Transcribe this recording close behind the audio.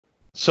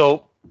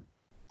So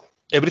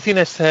everything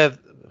I said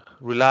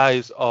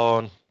relies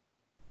on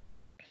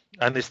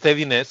and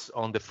steadiness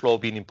on the flow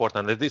being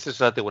important. And this is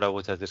exactly what I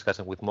was just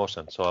discussing with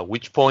motion. So at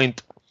which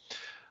point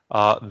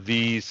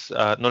these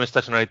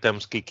non-stationary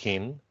terms kick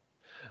in.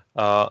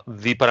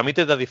 The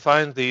parameter that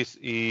defines this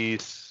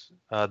is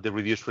the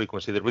reduced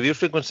frequency. The reduced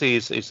frequency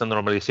is a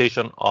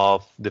normalization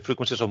of the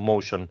frequencies of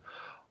motion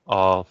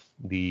of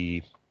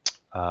the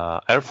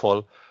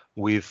airflow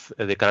with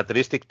the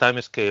characteristic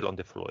time scale on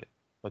the fluid.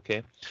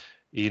 Okay.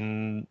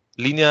 In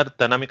linear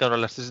dynamic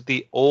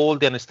aeroelasticity, all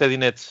the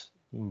unsteadiness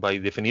by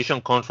definition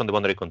comes from the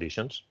boundary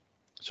conditions.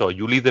 So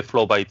you leave the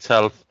flow by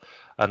itself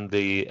and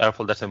the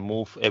airflow doesn't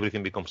move,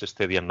 everything becomes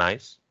steady and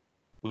nice,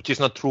 which is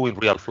not true in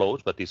real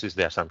flows, but this is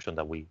the assumption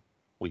that we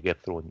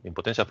get through in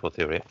potential flow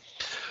theory.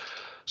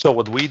 So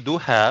what we do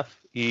have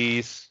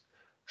is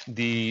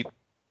the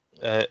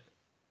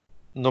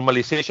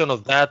normalization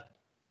of that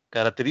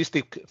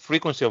characteristic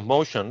frequency of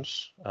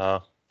motions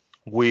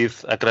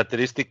with a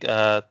characteristic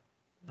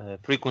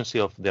frequency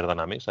of the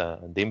aerodynamics,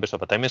 the inverse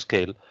of a time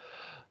scale,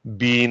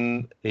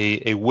 being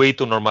a way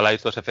to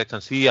normalize those effects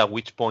and see at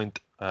which point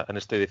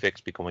unsteady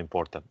effects become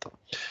important.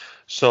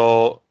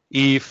 So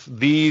if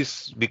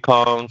this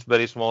becomes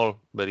very small,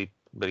 very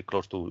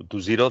close to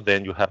zero,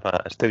 then you have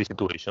a steady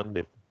situation.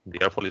 The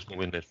airflow is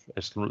moving at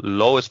a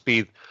low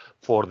speed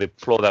for the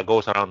flow that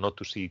goes around not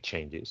to see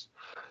changes.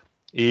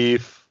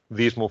 If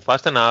these move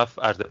fast enough,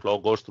 as the flow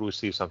goes through,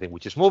 see something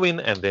which is moving,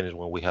 and then is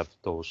when we have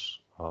those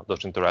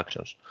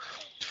interactions.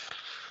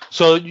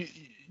 So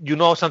you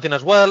know something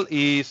as well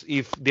is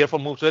if the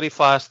airflow moves very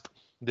fast,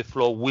 the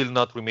flow will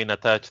not remain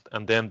attached,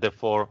 and then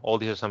therefore all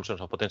these assumptions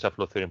of potential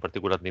flow theory, in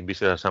particular the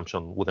invisible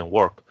assumption, wouldn't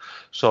work.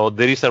 So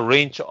there is a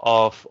range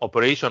of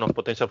operation of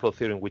potential flow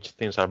theory in which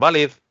things are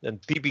valid,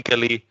 and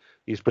typically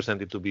is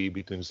presented to be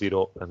between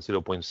 0 and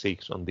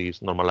 0.6 on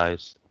these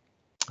normalized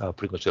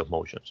frequency of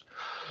motions.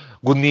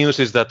 Good news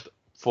is that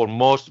for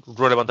most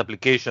relevant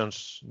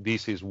applications,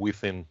 this is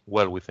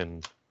well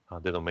within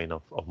the domain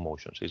of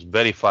motions. It's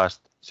very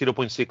fast.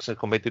 0.6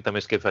 convective time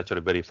scale is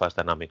actually very fast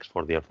dynamics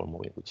for the airflow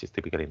moving, which is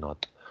typically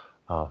not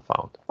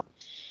found.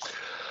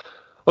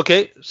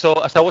 Okay, so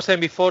as I was saying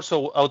before,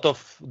 so out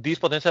of this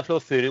potential flow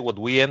theory, what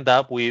we end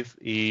up with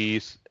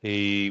is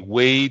a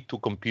way to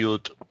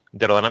compute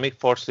the aerodynamic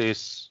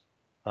forces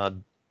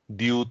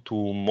due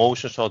to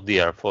motions of the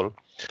airflow.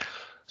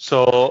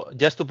 So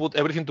just to put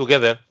everything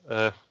together,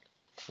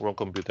 wrong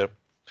computer.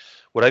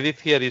 What I did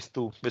here is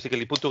to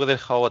basically put together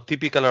how a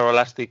typical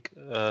aeroelastic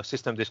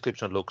system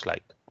description looks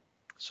like.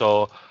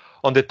 So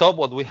on the top,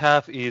 what we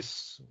have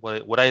is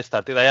what I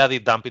started. I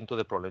added damping to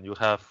the problem. You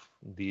have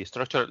the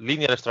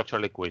linear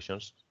structural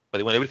equations. By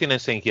the way, everything I'm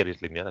saying here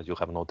is linear, as you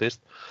have noticed.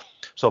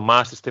 So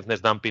mass stiffness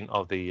damping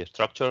of the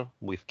structure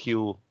with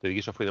Q, the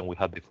degrees of freedom we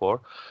had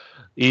before.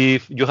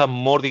 If you have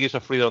more degrees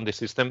of freedom on the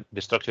system,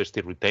 the structure is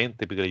still retained.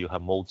 Typically, you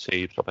have mode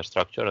shapes of a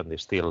structure, and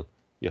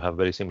you have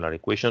very similar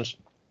equations.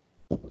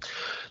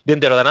 Then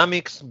the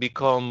aerodynamics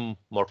become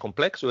more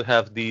complex. We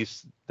have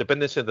this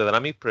dependency of the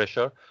dynamic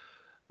pressure,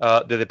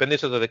 the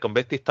dependency of the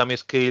convective time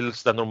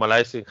scales that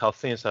normalizing how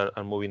things are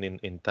moving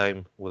in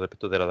time with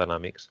respect to the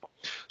aerodynamics.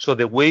 So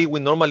the way we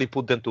normally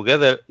put them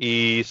together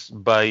is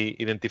by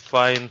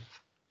identifying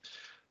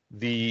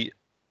the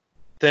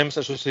terms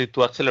associated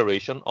to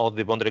acceleration of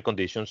the boundary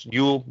conditions.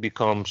 U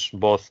becomes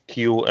both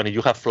Q, and if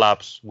you have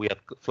flaps, we add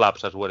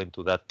flaps as well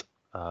into that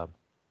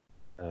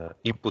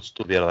inputs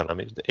to the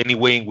aerodynamics, any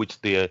way in which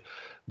the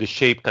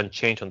shape can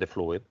change on the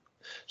fluid.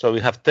 So we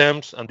have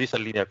terms, and these are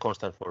linear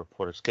constants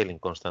for scaling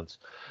constants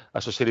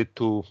associated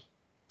to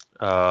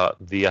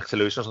the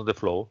accelerations of the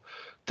flow.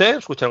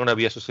 Terms which are going to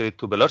be associated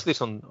to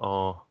velocities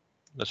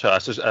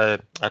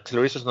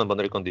accelerations on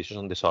boundary conditions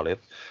on the solid.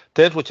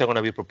 Terms which are going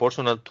to be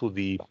proportional to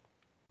the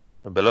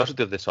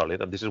velocity of the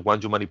solid, and this is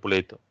once you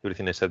manipulate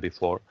everything I said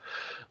before.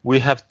 We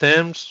have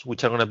terms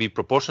which are going to be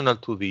proportional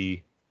to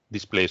the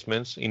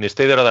displacements. In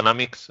steady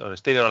aerodynamics or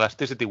steady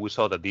elasticity, we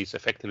saw that this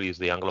effectively is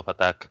the angle of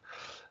attack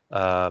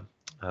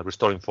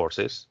restoring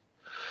forces.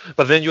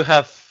 But then you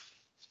have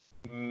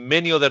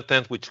many other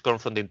terms which come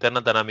from the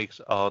internal dynamics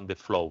on the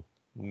flow,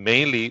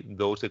 mainly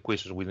those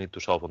equations we need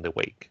to solve on the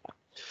wake.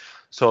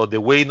 So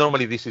the way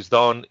normally this is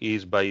done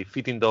is by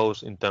fitting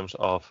those in terms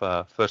of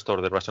first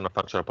order rational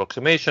function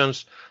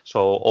approximations. So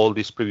all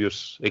these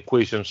previous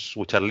equations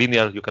which are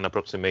linear, you can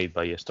approximate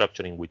by a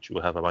structure in which you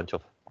have a bunch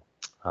of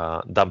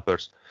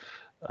dampers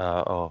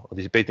or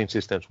dissipating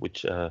systems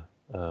which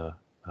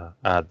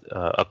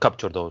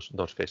capture those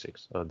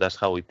physics. That's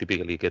how it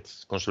typically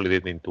gets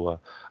consolidated into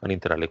an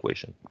integral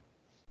equation.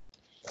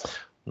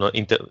 Not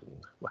integral,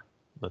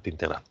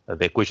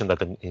 the equation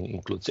that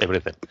includes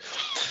everything.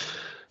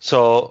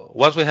 So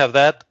once we have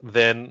that,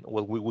 then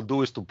what we will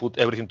do is to put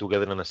everything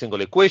together in a single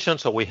equation.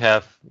 So we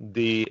have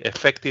the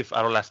effective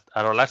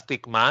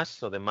aeroelastic mass,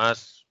 so the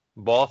mass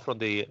both from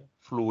the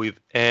fluid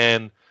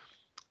and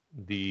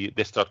the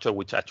structure,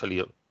 which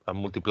actually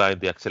multiply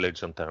the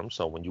acceleration term.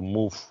 So when you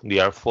move the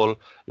airfoil,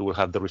 you will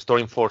have the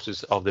restoring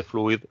forces of the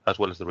fluid as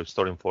well as the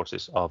restoring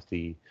forces of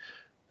the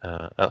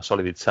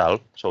solid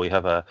itself. So we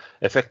have a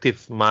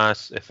effective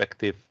mass,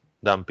 effective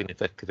damping,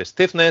 effective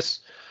stiffness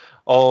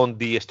on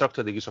the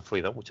structural degrees of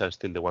freedom, which are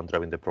still the one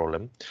driving the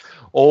problem.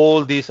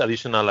 All these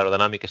additional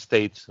aerodynamic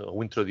states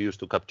we introduce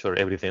to capture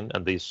everything,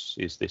 and this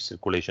is the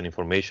circulation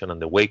information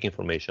and the wake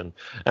information.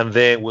 And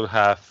then we'll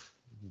have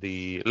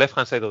the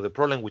left-hand side of the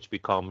problem, which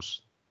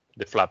becomes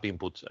the flap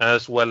inputs,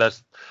 as well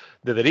as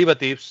the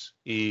derivatives.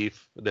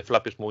 If the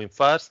flap is moving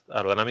fast,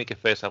 aerodynamic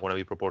effects are going to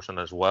be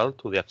proportional as well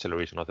to the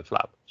acceleration of the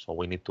flap. So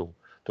we need to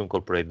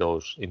incorporate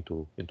those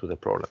into the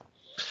problem.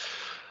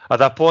 At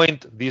that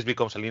point, this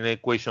becomes a linear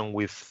equation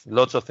with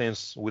lots of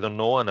things we don't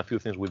know and a few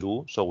things we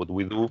do. So what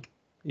we do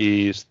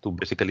is to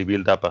basically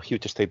build up a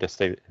huge state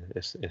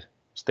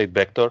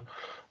vector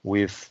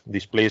with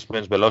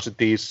displacements,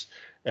 velocities,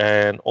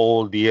 and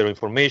all the air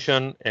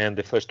information, and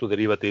the first two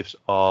derivatives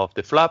of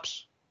the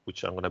flaps,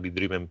 which are going to be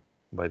driven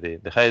by the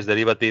highest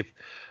derivative,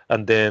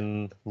 and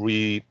then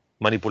we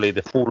manipulate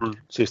the full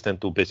system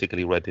to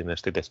basically write in a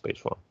state space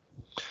form.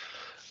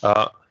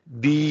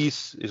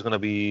 This is going to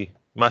be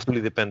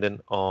massively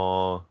dependent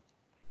on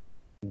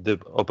the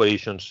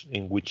operations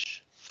in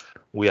which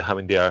we are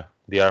having the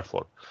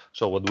airflow.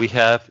 So what we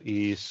have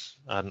is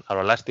an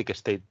aeroelastic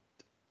state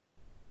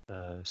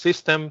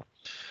system,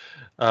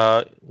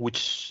 in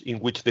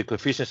which the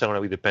coefficients are going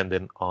to be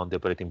dependent on the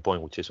operating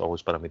point, which is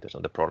always parameters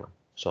on the problem.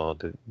 So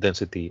the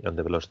density and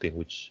the velocity in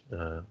which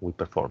we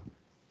perform.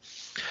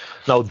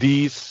 Now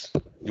these,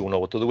 you know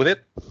what to do with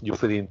it. You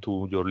feed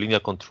into your linear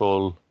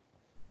control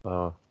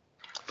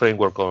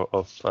framework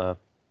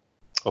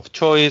of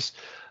choice,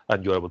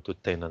 and you're able to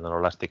obtain an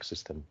aeroelastic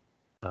system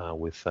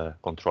with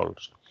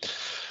controllers.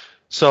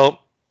 So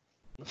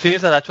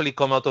things that actually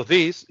come out of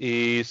this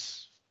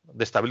is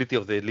the stability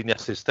of the linear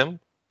system.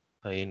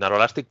 In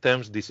aeroelastic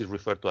terms, this is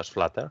referred to as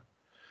flutter.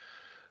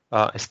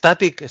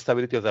 Static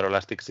stability of the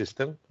aeroelastic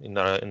system. In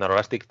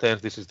aeroelastic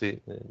terms, this is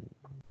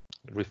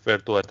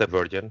referred to as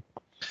divergent.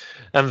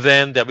 And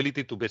then the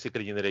ability to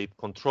basically generate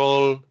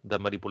control that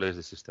manipulates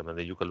the system. And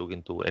then you can look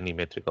into any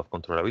metric of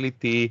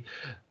controllability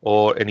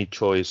or any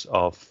choice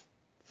of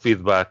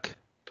feedback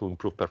to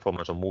improve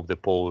performance or move the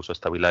poles or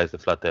stabilize the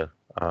flutter,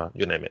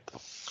 you name it.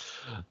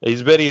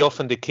 It's very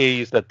often the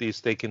case that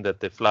is taken that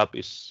the flap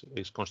is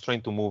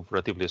constrained to move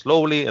relatively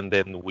slowly, and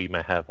then we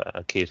may have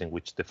a case in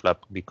which the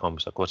flap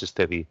becomes a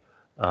quasi-steady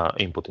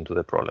input into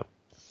the problem.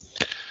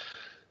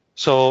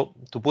 So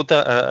to put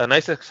a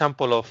nice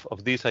example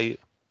of this, I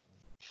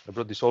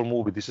brought this whole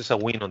movie. This is a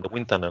wing on the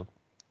wind tunnel,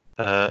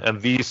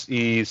 and this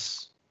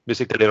is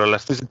basically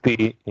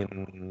aeroelasticity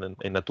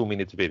in a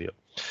 2-minute video.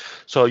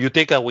 So you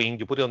take a wing,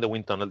 you put it on the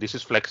wind tunnel. This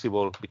is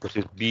flexible because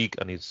it's big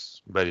and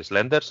it's very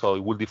slender, so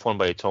it will deform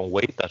by its own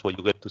weight. That's what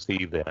you get to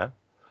see there.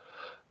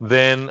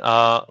 Then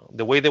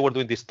the way they were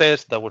doing this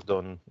test, that was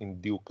done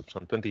in Duke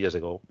some 20 years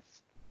ago,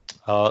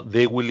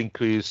 they will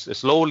increase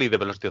slowly the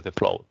velocity of the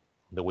flow,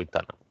 the wind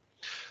tunnel.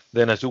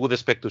 Then, as you would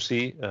expect to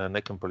see, and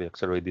I can probably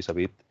accelerate this a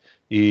bit,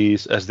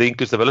 is as they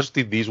increase the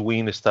velocity, this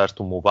wing starts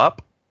to move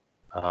up.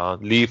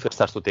 Leaf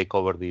starts to take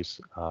over these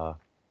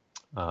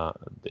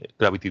the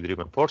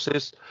gravity-driven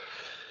forces.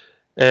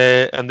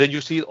 And then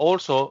you see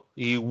also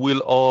it will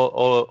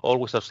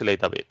always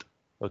oscillate a bit.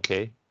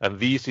 Okay, and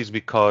this is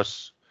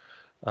because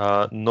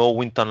no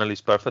wind tunnel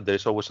is perfect. There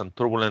is always some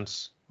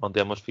turbulence on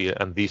the atmosphere,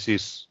 and this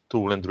is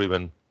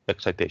turbulent-driven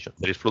excitation.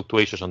 There is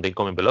fluctuations on the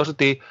incoming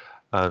velocity,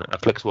 and a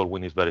flexible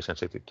wind is very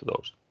sensitive to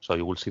those. So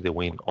you will see the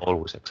wind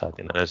always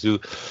exciting. And as you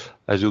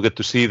get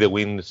to see, the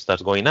wind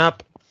starts going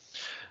up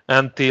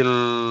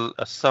until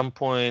at some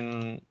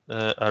point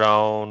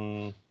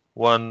around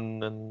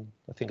one, and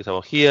I think it's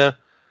about here,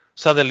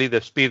 suddenly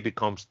the speed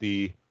becomes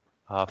the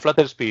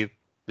flutter speed.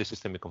 The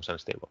system becomes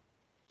unstable.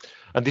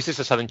 And this is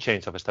a sudden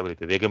change of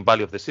stability. The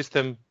eigenvalue of the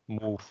system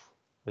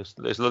is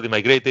slowly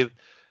migrated,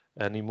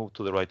 and it moved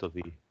to the right of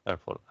the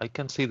airfoil. I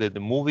can see that the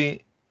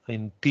movie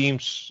in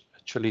Teams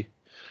actually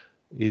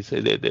is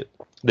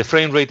the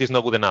frame rate is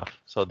not good enough.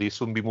 So this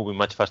should be moving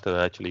much faster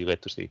than actually you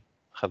get to see.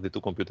 I have the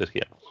two computers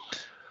here.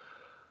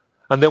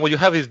 And then what you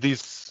have is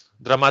these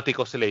dramatic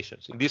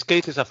oscillations. In this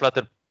case, it's a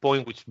flutter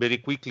point which very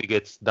quickly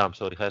gets damped.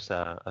 So it has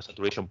a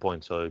saturation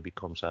point. So it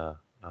becomes an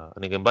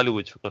eigenvalue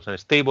which becomes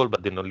unstable,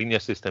 but the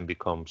nonlinear system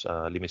becomes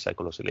a limit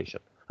cycle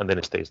oscillation, and then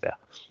it stays there.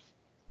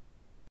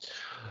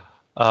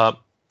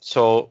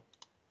 So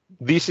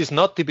this is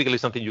not typically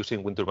something you see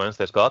in wind turbines,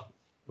 that's God,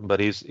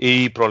 but is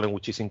a problem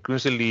which is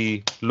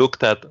increasingly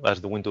looked at as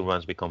the wind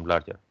turbines become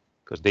larger,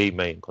 because they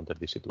may encounter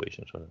this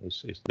situation. So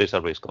there's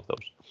a risk of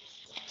those.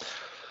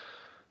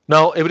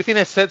 Now, everything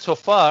I said so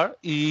far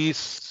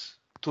is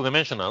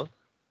two-dimensional,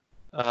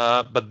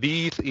 but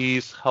this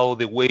is how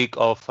the wake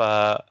of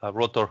a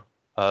rotor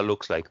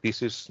looks like.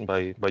 This is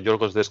by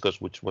Yorgos Deskos,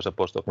 which was a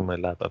postdoc in my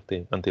lab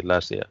until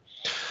last year.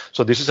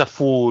 So this is a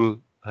full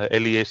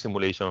LEA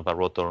simulation of a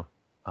rotor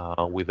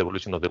with the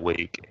evolution of the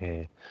wake,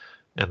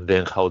 and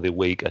then how the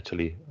wake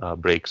actually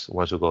breaks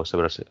once you go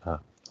several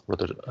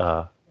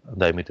rotor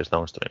diameters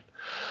downstream.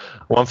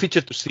 One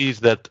feature to see is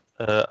that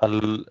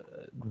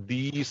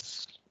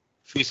these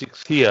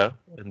physics here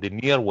in the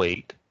near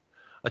wake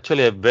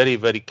actually very,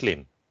 very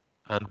clean.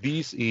 And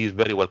this is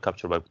very well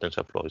captured by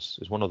potential flow.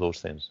 It's one of those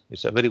things.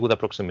 It's a very good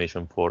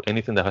approximation for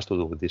anything that has to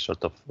do with this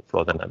sort of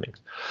flow dynamics.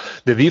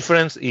 The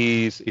difference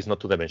is not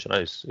two-dimensional.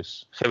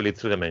 It's heavily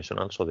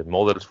three-dimensional. So the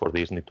models for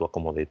this need to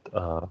accommodate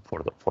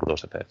for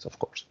those effects, of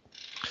course.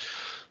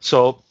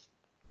 So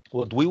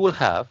what we will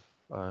have,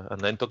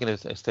 and I'm talking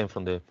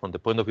from the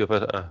point of view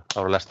of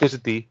our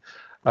elasticity,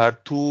 are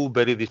two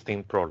very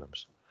distinct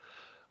problems.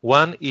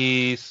 One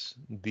is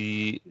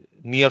the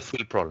near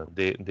field problem,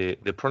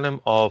 the problem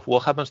of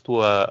what happens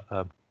to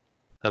a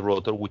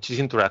rotor which is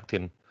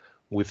interacting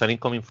with an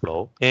incoming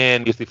flow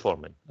and is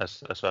deforming,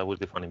 as I was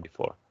defining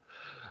before.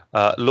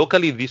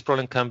 Locally, this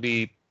problem can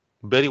be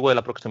very well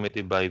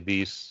approximated by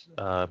these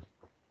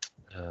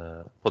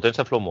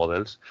potential flow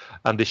models,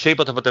 and the shape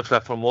of the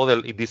potential flow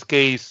model in this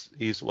case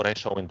is what I'm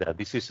showing there.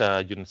 This is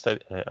an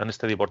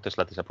unsteady vortex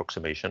lattice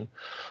approximation.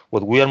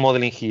 What we are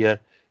modeling here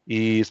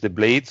is the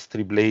blades,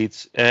 3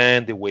 blades,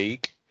 and the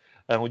wake.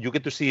 And what you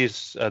get to see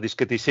is a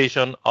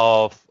discretization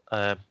of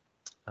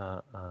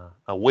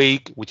a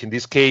wake, which in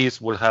this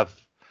case will have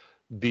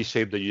this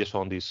shape that you just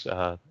saw on this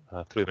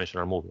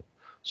three-dimensional movie.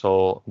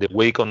 So the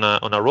wake on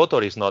a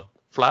rotor is not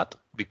flat,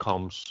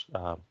 becomes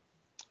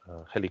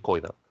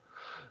helicoidal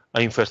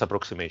in first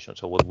approximation.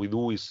 So what we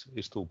do is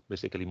to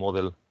basically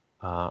model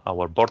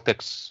our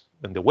vortex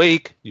in the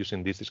wake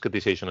using this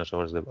discretization as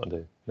well as the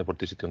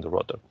vorticity on the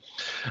rotor.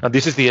 And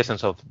this is the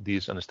essence of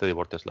these unsteady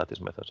vortex lattice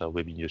methods that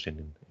we've been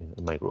using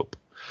in my group.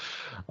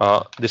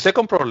 The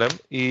second problem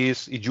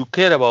is if you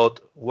care about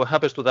what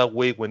happens to that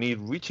wake when it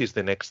reaches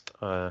the next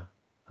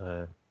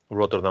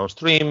rotor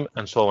downstream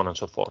and so on and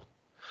so forth.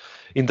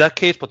 In that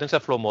case,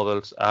 potential flow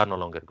models are no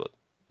longer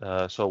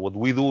good. So what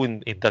we do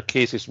in that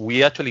case is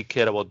we actually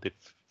care about the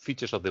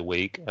features of the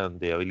wake and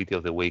the ability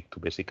of the wake to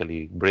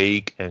basically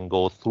break and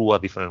go through a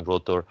different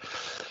rotor.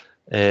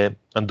 And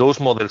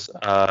those models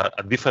are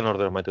a different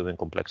order of magnitude in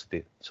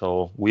complexity.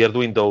 So we are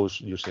doing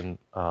those using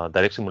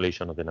direct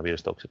simulation of the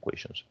Navier-Stokes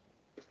equations.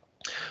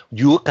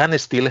 You can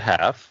still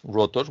have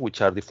rotors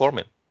which are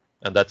deforming,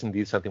 and that's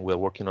indeed something we are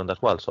working on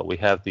as well. So we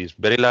have these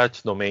very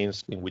large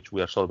domains in which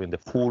we are solving the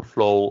full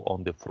flow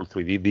on the full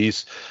 3D.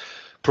 This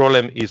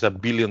problem is a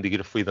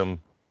billion-degree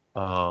freedom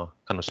kind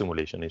of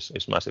simulation,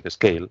 is massive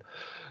scale.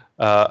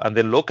 And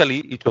then locally,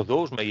 each of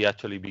those may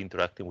actually be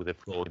interacting with the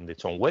flow in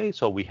its own way.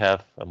 So we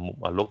have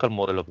a local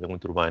model of the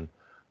wind turbine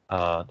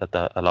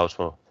that allows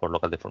for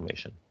local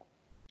deformation.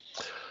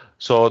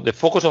 So the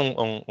focus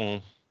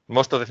on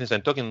most of the things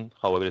I'm talking,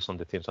 however, is on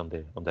the things on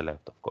the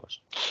left, of course.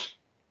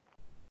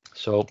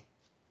 So,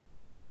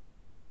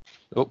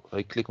 oh,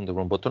 I click on the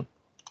wrong button.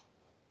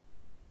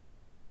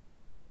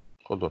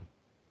 Hold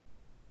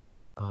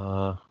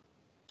on.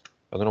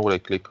 I don't know what I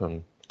click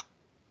on.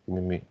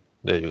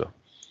 There you go.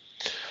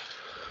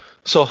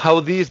 So how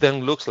this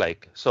then looks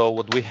like. So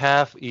what we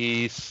have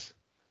is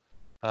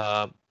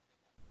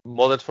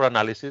models for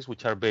analysis,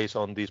 which are based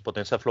on these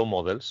potential flow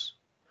models.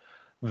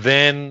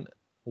 Then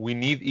we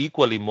need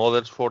equally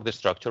models for the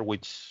structure,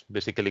 which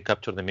basically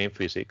capture the main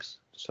physics.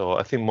 So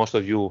I think most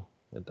of you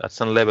at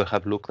some level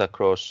have looked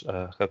across,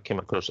 have came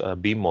across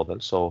beam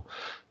models. So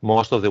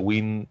most of the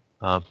wind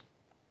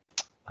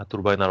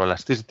turbine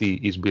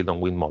aeroelasticity is built on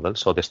wind models.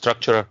 So the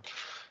structure,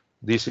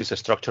 this is a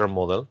structural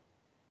model.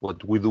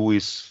 What we do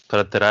is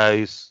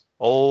characterize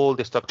all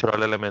the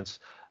structural elements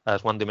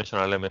as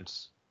one-dimensional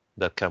elements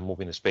that can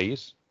move in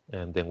space,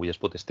 and then we just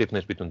put a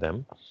stiffness between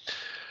them.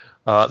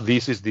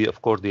 This is,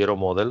 of course, the aero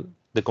model.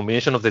 The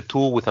combination of the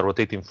two with a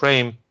rotating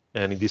frame,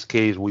 and in this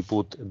case, we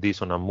put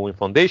this on a moving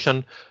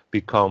foundation,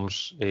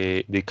 becomes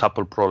the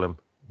couple problem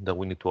that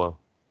we need to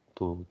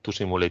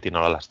simulate in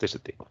our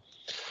elasticity.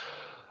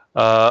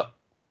 A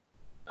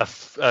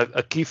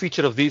key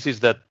feature of this is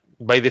that,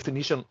 by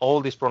definition, all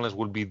these problems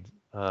will be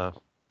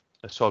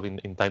solved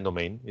in time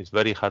domain. It's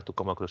very hard to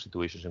come across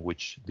situations in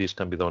which this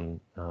can be done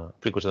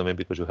frequency domain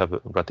because you have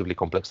relatively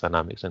complex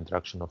dynamics,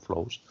 interaction of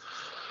flows.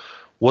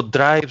 What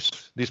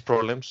drives these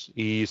problems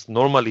is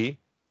normally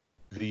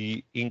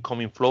the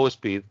incoming flow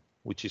speed,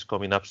 which is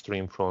coming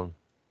upstream from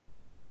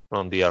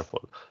the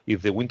airfoil.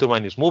 If the wind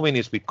turbine is moving,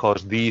 it's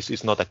because this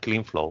is not a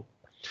clean flow.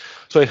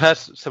 So it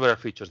has several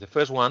features. The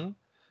first one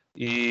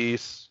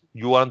is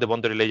you are on the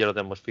boundary layer of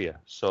the atmosphere.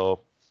 So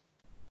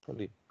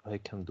probably I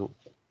can do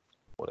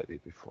what I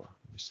did before.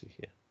 Let me see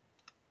here.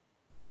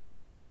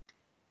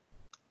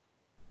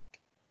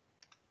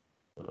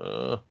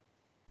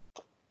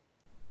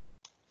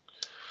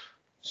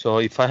 So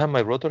if I have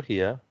my rotor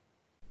here,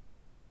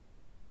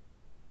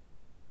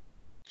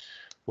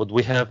 what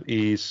we have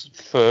is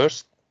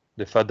first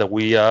the fact that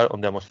we are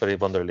on the atmospheric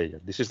boundary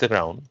layer. This is the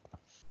ground.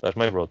 That's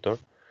my rotor,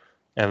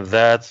 and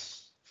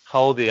that's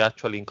how the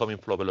actual incoming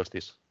flow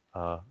velocities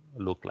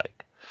look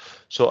like.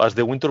 So as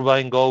the wind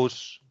turbine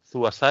goes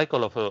through a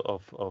cycle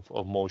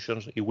of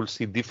motions, it will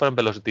see different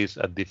velocities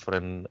at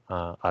different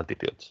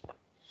altitudes.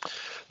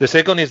 The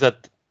second is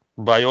that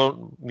by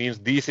all means,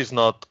 this is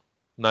not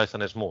nice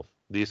and smooth.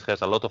 this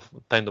has a lot of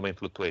time domain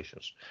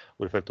fluctuations.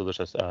 We refer to those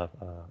as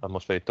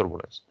atmospheric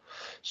turbulence.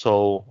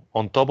 So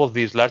on top of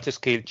these large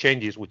scale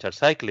changes, which are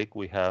cyclic,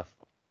 we have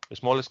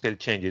small scale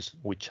changes,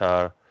 which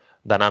are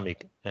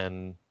dynamic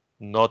and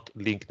not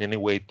linked in any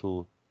way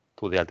to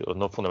the altitude,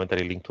 not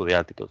fundamentally linked to the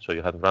altitude. So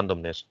you have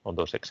randomness on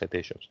those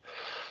excitations.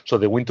 So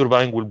the wind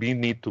turbine will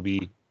need to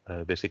be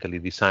basically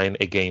designed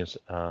against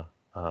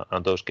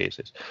on those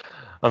cases.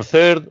 And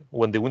third,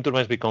 when the wind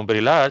turbines become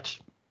very large,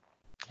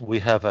 we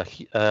have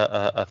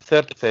a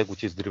third effect,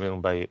 which is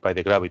driven by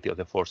the gravity of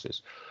the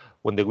forces.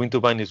 When the wind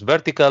turbine is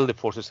vertical, the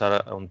forces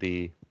are on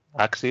the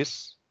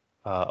axis,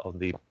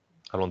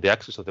 along the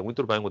axis of the wind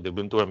turbine. When the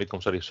wind turbine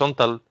becomes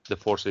horizontal, the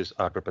forces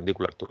are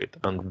perpendicular to it.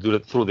 And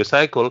through the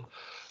cycle,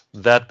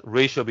 that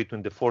ratio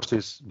between the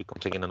forces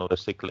becomes again another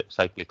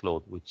cyclic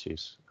load, which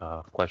is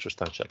quite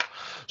substantial.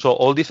 So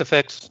all these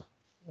effects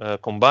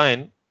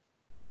combined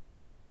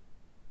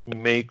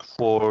make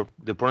for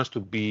the problems to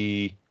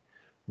be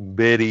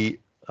very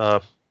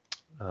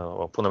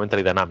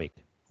fundamentally dynamic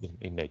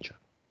in nature.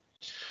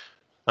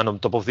 And on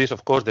top of this,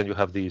 of course, then you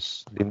have the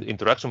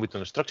interaction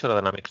between structural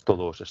dynamics to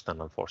those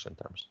standard force in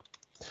terms.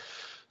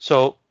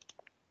 So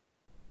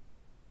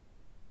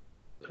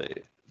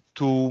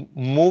to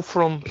move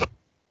from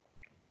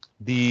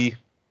the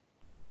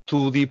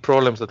 2D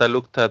problems that I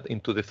looked at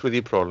into the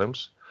 3D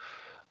problems,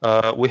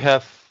 we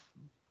have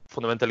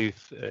fundamentally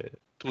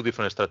two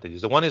different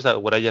strategies. The one is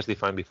that what I just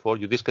defined before,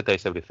 you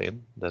discretize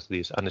everything. That's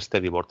this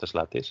unsteady vortex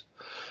lattice.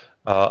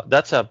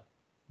 That's a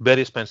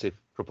very expensive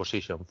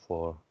proposition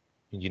for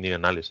engineering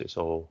analysis.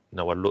 So in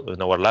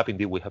our lab,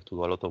 indeed, we have to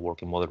do a lot of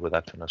work in model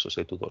reduction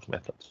associated to those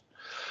methods.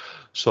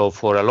 So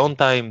for a long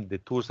time, the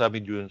tools that have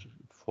been used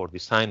for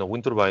design of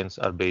wind turbines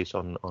are based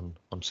on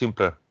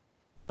simpler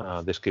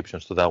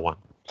descriptions to that one.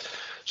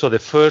 So the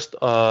first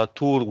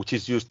tool which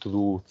is used to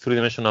do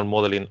three-dimensional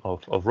modeling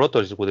of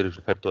rotors is what is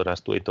referred to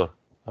as actuator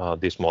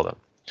this model.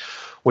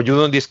 What you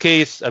do in this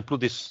case, I put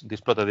this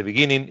plot at the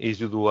beginning,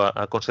 is you do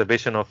a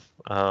conservation of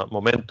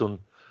momentum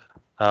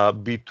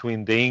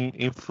between the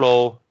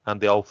inflow and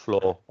the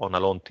outflow on a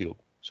long tube.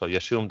 So you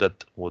assume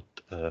that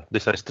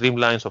these are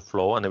streamlines of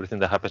flow, and everything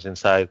that happens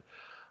inside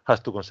has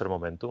to conserve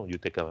momentum. You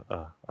take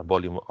a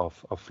volume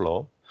of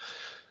flow.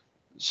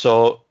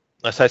 So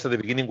as I said at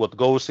the beginning, what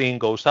goes in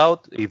goes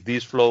out. If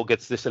this flow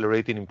gets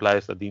decelerating,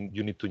 implies that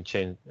you need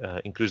to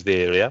increase the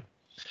area.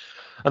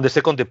 And the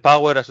second, the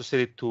power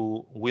associated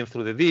to wind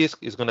through the disk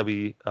is going to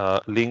be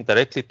linked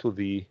directly to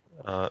the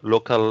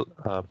local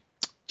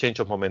change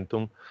of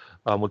momentum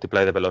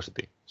multiply the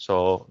velocity.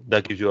 So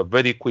that gives you a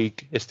very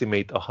quick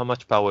estimate of how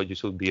much power you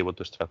should be able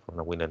to extract from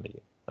a wind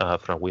energy,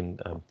 from a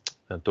wind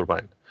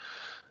turbine.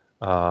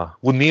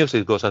 Good news,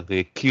 it goes at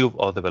the cube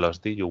of the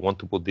velocity. You want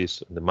to put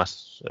this in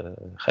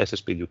the highest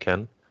speed you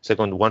can.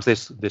 Second, once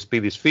the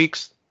speed is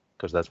fixed,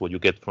 because that's what you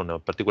get from a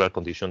particular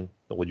condition,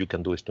 what you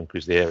can do is to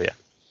increase the area.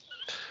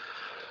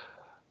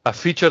 A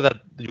feature that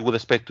you would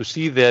expect to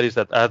see there is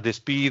that as the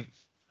speed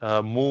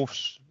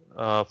moves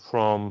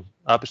from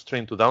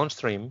upstream to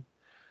downstream,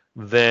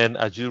 then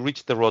as you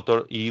reach the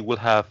rotor, it will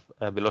have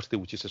a velocity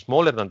which is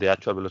smaller than the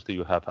actual velocity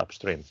you have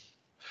upstream.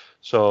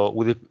 So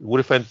we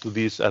refer to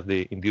this as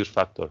the induced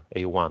factor,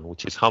 A1,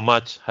 which is how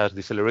much has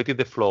decelerated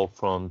the flow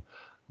from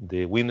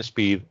the wind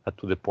speed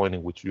to the point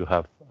in which you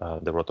have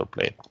the rotor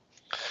plane.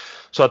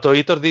 So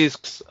actuator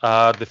disks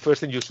are the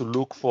first thing you should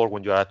look for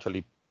when you're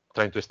actually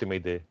trying to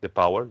estimate the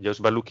power.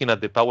 Just by looking at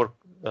the power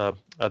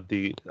at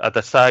the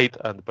site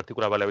and the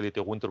particular availability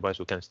of wind turbines,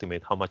 you can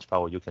estimate how much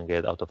power you can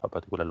get out of a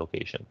particular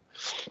location.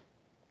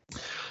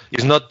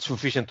 It's not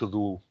sufficient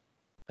to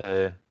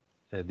do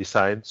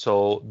design.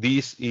 So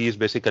this is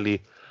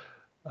basically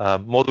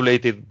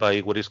modulated by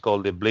what is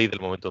called the Bladel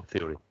momentum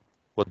theory.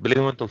 What Bladel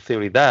momentum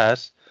theory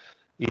does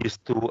is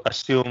to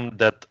assume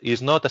that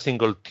it's not a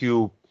single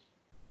tube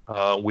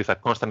with a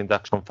constant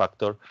induction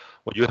factor.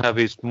 What you have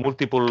is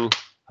multiple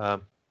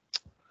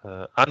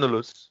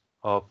annulus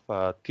of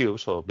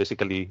tubes, so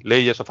basically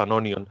layers of an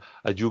onion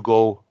as you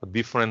go at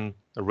different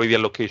radial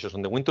locations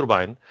on the wind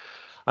turbine,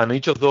 and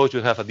each of those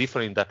you have a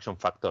different induction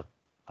factor.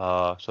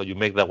 So you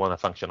make that one a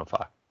function of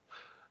R.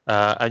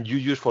 And you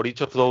use for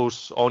each of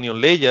those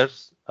onion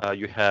layers,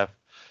 you have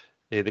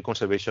the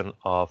conservation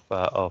of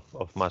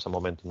mass and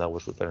momentum that I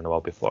was referring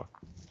about before.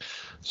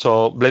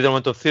 So Bladel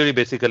momentum theory,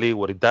 basically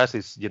what it does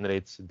is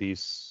generates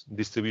this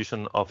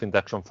distribution of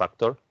induction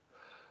factor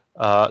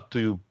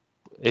to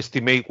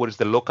estimate what is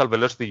the local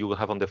velocity you will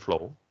have on the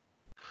flow,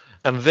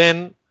 and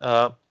then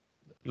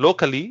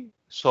locally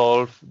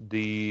solve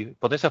the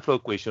potential flow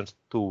equations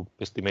to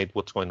estimate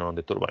what's going on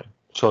the turbine.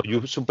 So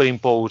you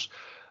superimpose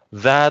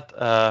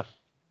that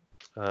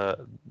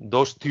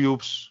those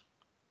tubes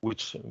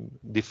which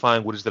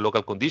define what is the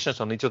local conditions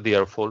on each of the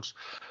airfoils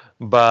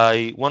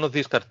by one of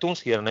these cartoons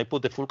here, and I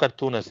put the full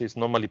cartoon as is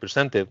normally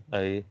presented.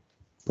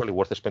 Probably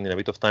worth spending a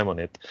bit of time on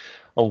it,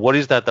 on what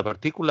is that a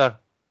particular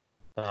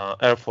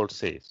airfoil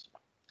says.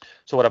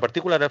 So what a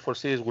particular airfoil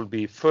says will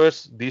be,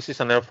 first, this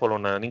is an airfoil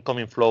on an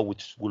incoming flow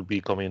which will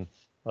be coming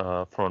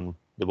from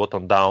the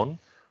bottom down,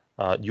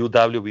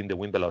 UW being the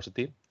wind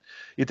velocity.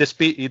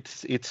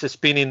 It's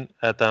spinning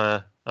at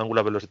an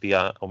angular velocity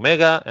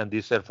omega, and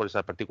this therefore is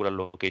a particular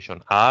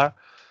location r.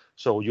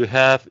 So you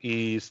have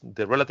is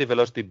the relative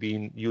velocity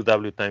being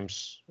uw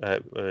times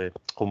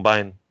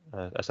combined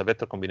as a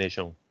vector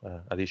combination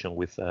addition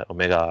with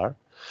omega r.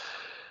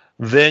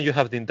 Then you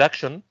have the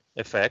induction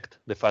effect,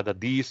 the fact that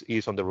this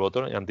is on the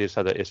rotor and this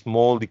had a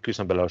small decrease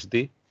in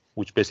velocity,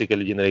 which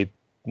basically generate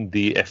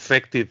the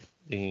effective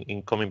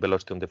incoming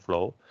velocity on the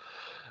flow.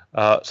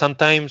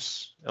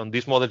 Sometimes on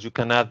these models you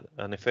can add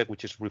an effect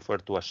which is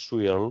referred to as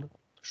swirl.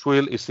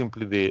 Swirl is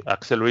simply the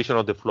acceleration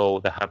of the flow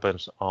that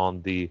happens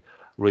on the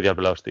radial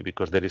velocity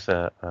because there is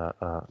a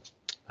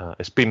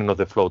spinning of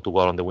the flow to go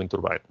on the wind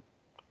turbine.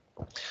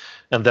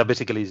 And that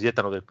basically is yet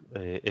another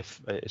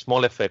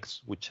small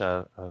effects which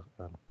are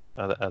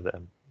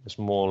a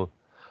small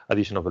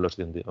addition of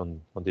velocity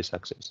on this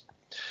axis.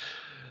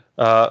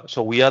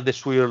 So we add the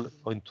swirl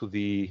into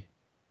the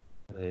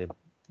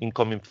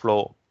incoming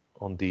flow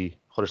on the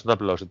horizontal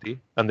velocity,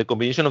 and the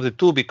combination of the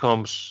two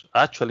becomes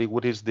actually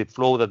what is the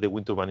flow that the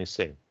wind turbine is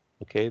saying.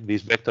 Okay,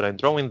 this vector I'm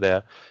drawing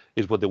there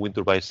is what the wind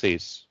turbine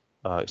says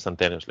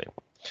instantaneously.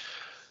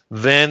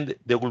 Then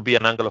there will be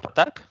an angle of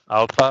attack,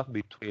 alpha,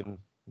 between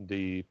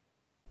the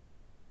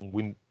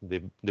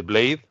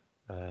blade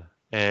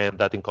and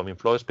that incoming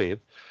flow speed,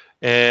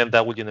 and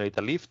that will generate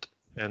a lift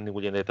and it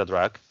will generate a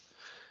drag.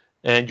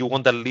 And you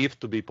want that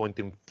lift to be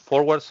pointing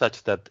forward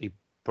such that it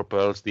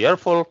propels the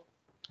airfoil,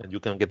 and you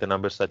can get the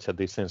numbers such that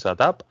these things add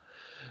up.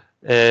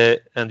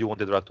 And you want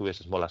the drag to be as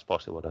small as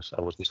possible, as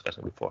I was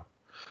discussing before.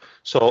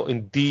 So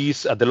in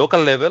these, at the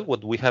local level,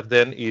 what we have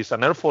then is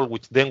an airfoil,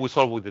 which then we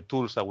solve with the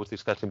tools I was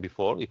discussing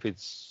before. If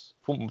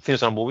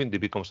things are moving, it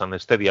becomes a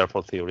steady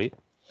airfoil theory.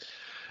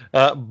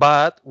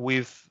 But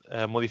with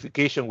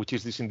modification, which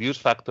is this induced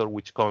factor,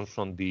 which comes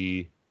from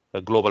the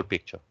global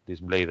picture,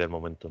 this blade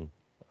momentum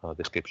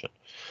description.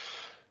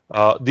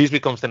 This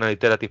becomes then an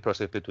iterative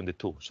process between the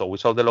two. So we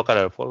solve the local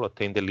airfoil,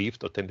 obtain the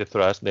lift, obtain the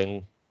thrust,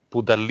 then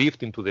put that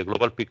lift into the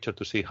global picture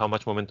to see how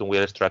much momentum we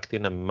are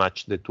extracting and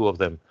match the two of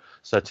them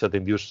such that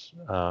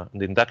the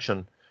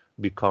induction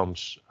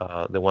becomes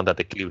the one that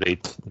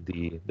equilibrates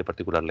the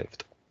particular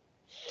lift.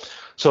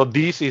 So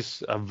this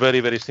is a very,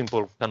 very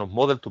simple kind of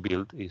model to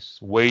build. It's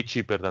way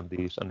cheaper than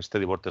this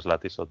unsteady vortex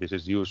lattice. So this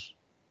is used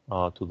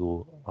to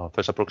do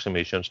first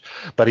approximations,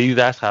 but it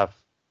does have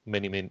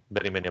very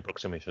many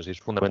approximations. It's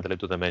fundamentally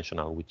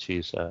two-dimensional, which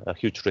is a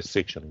huge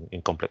restriction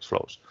in complex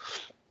flows.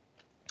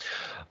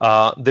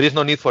 There is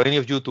no need for any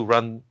of you to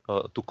run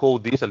to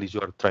code this, at least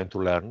you are trying to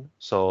learn.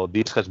 So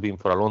this has been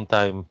for a long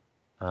time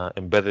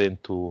embedded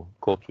into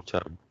codes which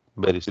are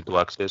very easy to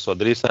access. So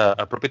there is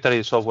a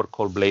proprietary software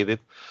called Bladed,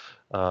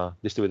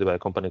 distributed by a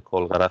company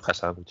called Garad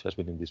Hassan, which has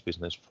been in this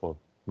business for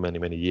many,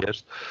 many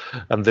years.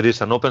 And there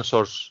is an open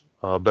source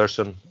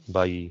version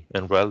by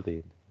NREL,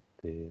 the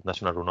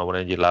National Renewable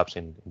Energy Labs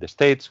in the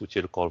States, which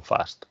is called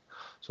FAST.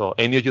 So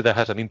any of you that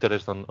has an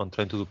interest on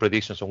trying to do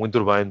predictions on wind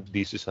turbine,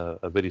 this is a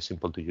very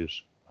simple to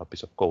use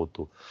piece of code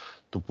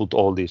to put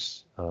all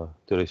these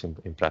theories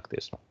in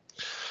practice.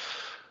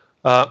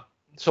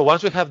 So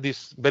once we have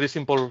these very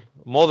simple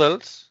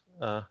models,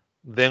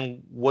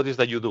 then what is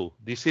that you do?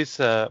 This is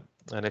an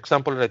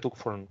example that I took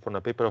from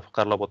a paper of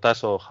Carlo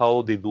Botasso,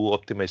 how they do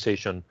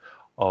optimization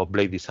of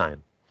blade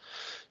design.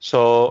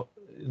 So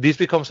this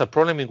becomes a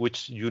problem in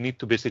which you need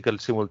to basically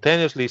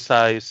simultaneously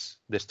size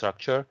the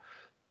structure,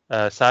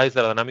 size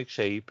the dynamic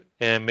shape,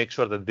 and make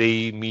sure that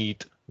they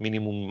meet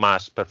minimum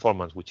mass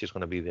performance, which is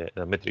going to be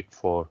the metric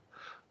for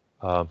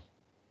how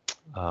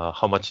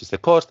much is the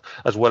cost,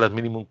 as well as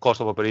minimum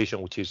cost of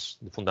operation, which is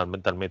the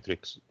fundamental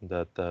metrics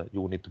that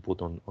you will need to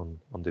put on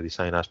the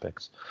design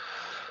aspects.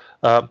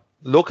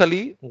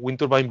 Locally, wind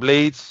turbine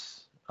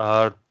blades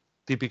are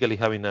typically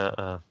having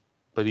a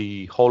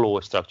very hollow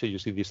structure. You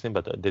see this thing,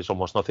 but there's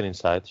almost nothing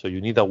inside. So you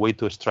need a way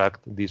to extract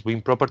these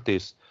wind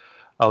properties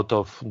out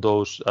of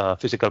those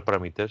physical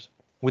parameters.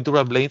 Wind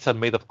turbine blades are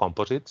made of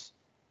composites,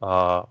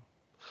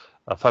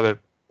 fiberglass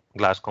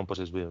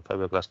composites, with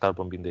fiberglass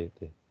carbon being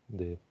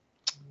the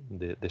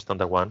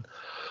standard one.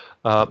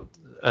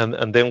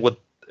 And then what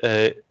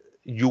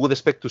you would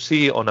expect to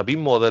see on a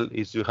beam model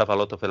is you have a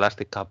lot of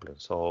elastic coupling.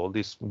 So all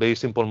these very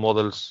simple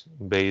models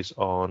based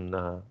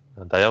on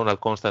diagonal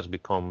constants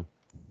become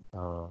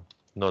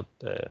not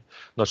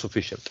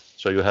sufficient.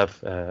 So you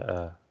have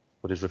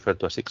what is referred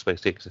to as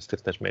 6x6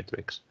 stiffness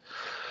matrix.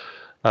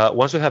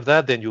 Once you have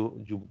that, then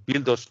you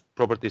build those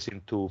properties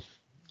into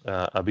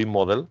a beam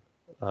model,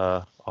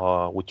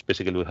 which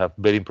basically will have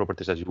bearing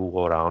properties as you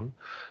go around.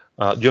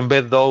 You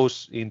embed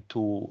those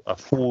into a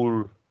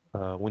full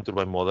wind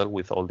turbine model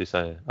with all these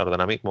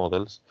aerodynamic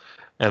models,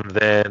 and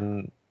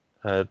then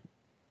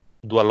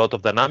do a lot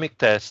of dynamic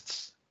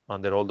tests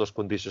under all those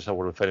conditions I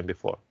was referring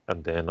before,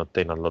 and then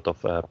obtain a lot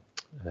of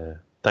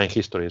time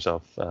histories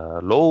of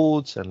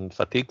loads and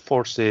fatigue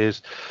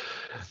forces.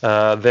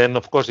 Then,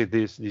 of course,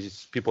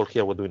 these people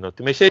here were doing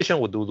optimization.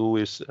 What they do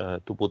is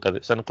to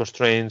put some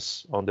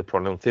constraints on the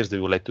problem, things that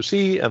you would like to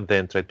see, and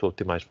then try to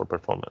optimize for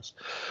performance.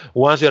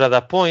 Once you're at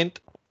that point,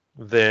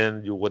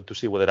 then you want to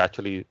see whether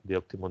actually the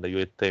optimum that you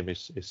attain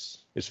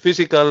is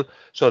physical.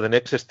 So the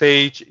next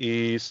stage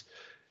is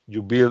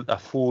you build a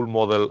full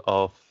model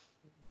of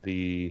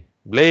the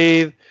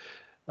blade.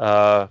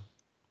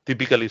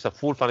 Typically, it's a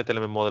full finite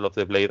element model of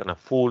the blade and a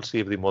full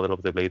CFD model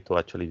of the blade to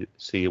actually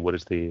see what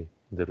is the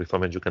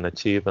refinement you can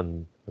achieve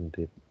and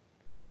the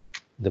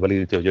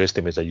validity of your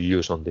estimates that you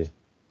use on the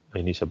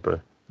initial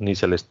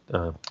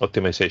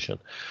optimization.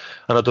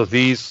 And out of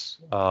these,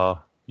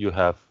 you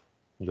have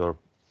your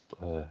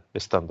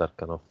standard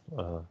kind of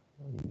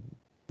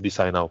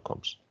design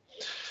outcomes.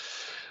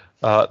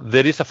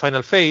 There is a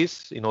final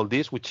phase in all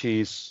this, which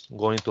is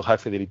going to high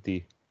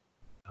fidelity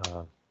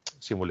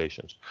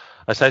simulations.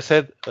 As I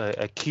said,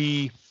 a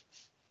key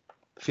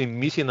thing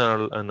missing in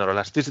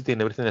aeroelasticity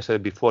and everything I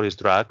said before is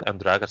drag, and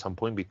drag at some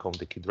point becomes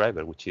the key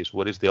driver, which is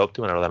what is the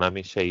optimal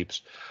aerodynamic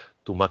shapes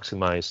to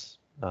maximize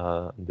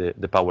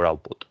the power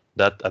output.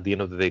 That at the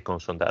end of the day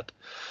comes from that.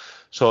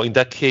 So in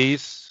that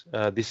case,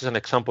 this is an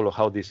example of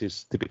how this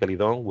is typically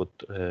done. What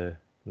the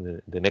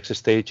next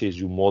stage is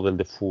you model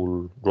the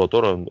full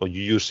rotor, or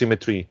you use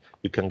symmetry.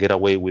 You can get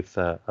away with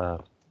a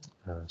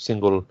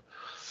single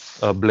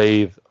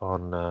blade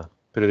on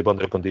periodic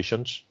boundary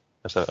conditions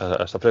as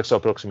a flexible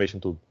approximation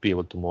to be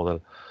able to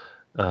model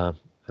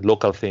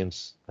local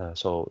things.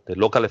 So the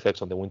local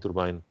effects on the wind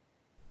turbine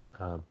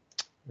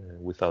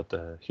without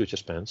huge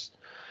expense.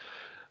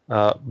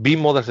 Beam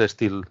models are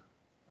still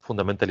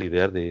fundamentally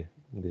there,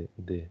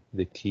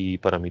 the key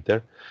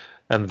parameter,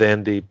 and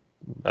then the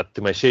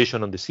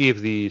optimization on the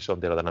CFDs on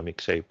the aerodynamic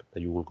shape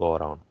that you will go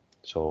around.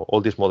 So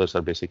all these models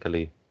are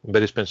basically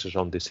very expensive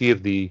on the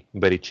CFD,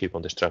 very cheap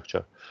on the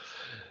structure.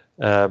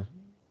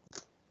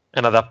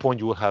 And at that point,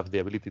 you will have the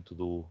ability to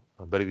do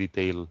very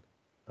detailed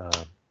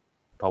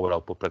power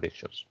output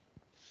predictions.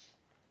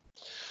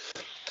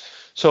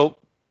 So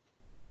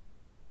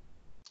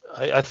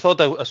I thought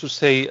I should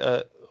say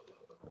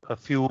a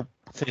few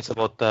things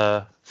about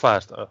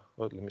fast.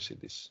 Let me see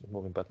this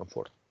moving back and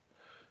forth.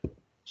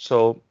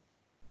 So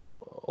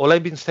all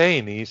I've been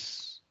saying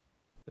is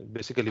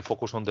basically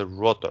focus on the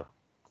rotor,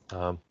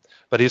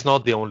 but it's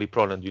not the only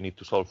problem you need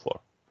to solve for.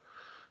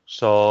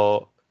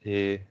 So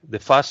the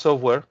fast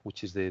software,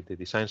 which is the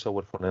design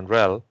software for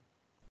NREL,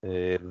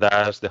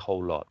 does the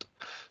whole lot.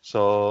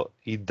 So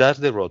it does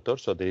the rotor.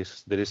 So there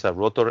is a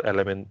rotor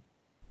element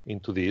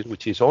into this,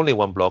 which is only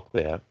one block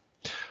there.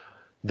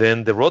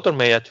 Then the rotor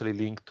may actually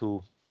link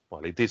to,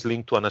 well, it is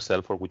linked to a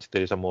nacelle for which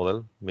there is a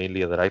model,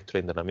 mainly a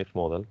drivetrain dynamics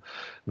model.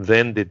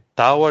 Then the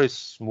tower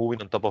is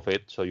moving on top of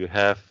it. So you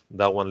have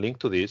that one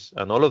linked to this.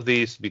 And all of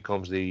this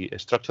becomes the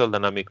structural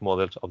dynamic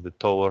models of the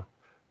tower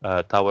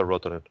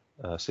rotor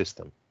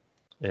system.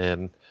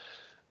 And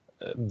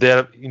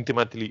they're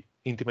intimately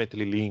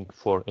linked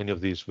for any of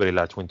these very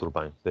large wind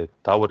turbines. The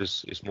tower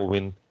is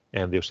moving,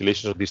 and the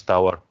oscillations of this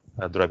tower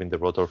are driving the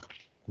rotor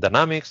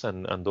dynamics,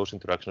 and those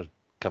interactions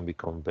can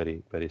become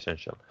very, very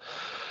essential.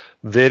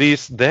 There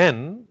is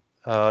then,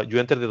 you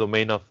enter the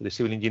domain of the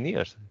civil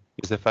engineers.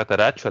 It's the fact that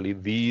actually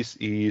this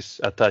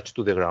is attached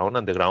to the ground,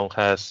 and the ground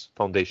has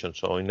foundation.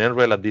 So in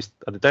NREL,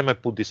 at the time I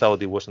put this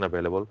out, it wasn't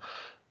available,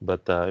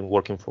 but I'm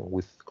working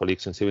with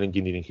colleagues in civil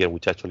engineering here,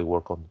 which actually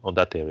work on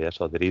that area.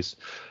 So there is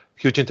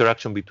huge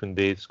interaction between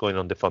this going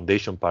on the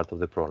foundation part of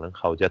the problem,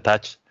 how you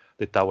attach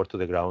the tower to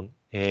the ground,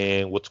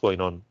 and what's going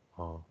on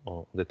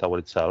the tower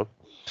itself.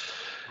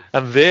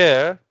 And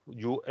there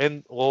you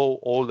end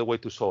all the way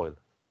to soil.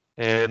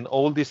 And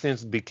all these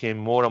things became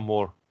more and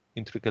more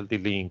intricately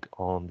linked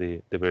on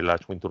the very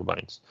large wind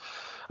turbines.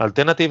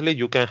 Alternatively,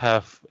 you can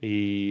have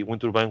a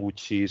wind turbine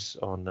which is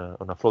on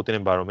a floating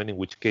environment, in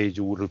which case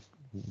you would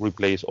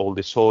replace all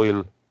the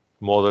soil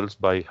models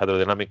by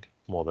hydrodynamic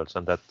models,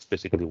 and that's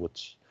basically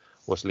what's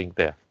linked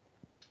there.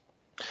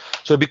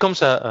 So it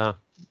becomes a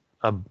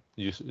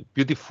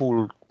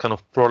beautiful kind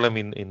of problem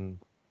in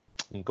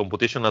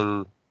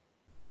computational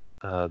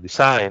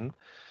design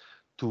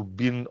to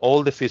bring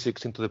all the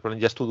physics into the problem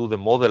just to do the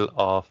model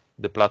of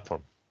the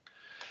platform.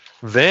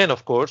 Then,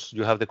 of course,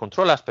 you have the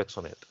control aspects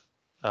on it.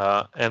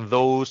 And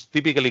those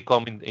typically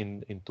come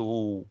in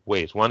two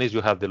ways. One is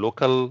you have the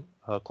local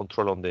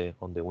control on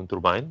the wind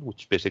turbine,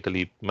 which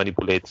basically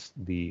manipulates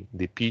the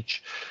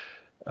pitch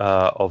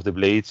of the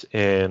blades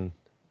and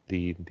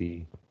the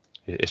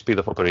speed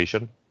of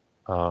operation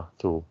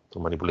through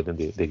manipulating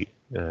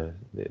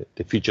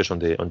the features on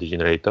the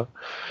generator.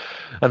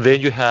 And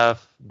then you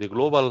have the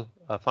global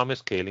farm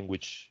scale, in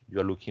which you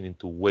are looking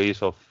into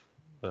ways of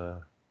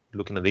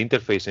looking at the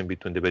interface in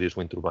between the various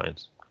wind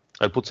turbines.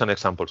 I'll put some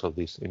examples of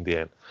this in the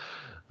end.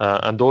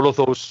 And all of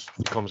those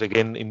becomes,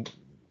 again,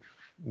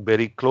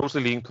 very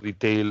closely linked to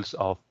details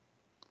of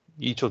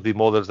each of the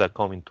models that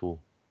come into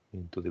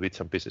the bits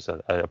and pieces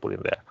that I put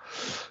in there.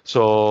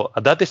 So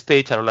at that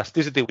stage,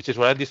 aeroelasticity, which is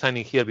what I'm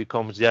designing here,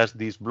 becomes just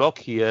this block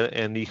here,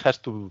 and it has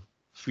to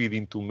feed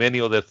into many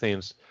other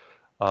things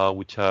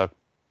which are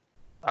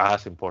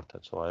as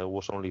important. So I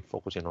was only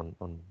focusing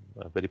on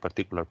a very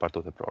particular part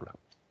of the problem.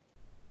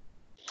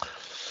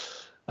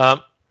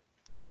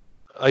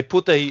 I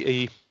put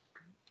a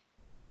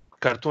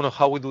cartoon of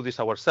how we do this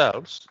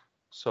ourselves.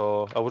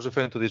 So I was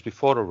referring to this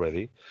before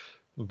already,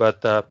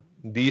 but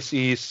this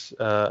is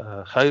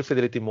a higher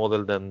fidelity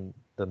model than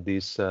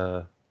this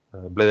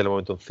Blade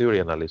momentum theory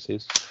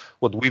analysis.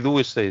 What we do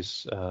is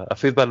a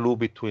feedback loop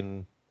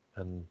between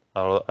an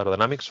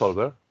aerodynamic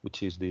solver,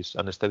 which is this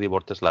unsteady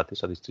vortex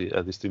lattice,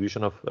 a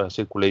distribution of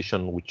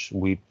circulation, which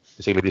we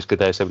basically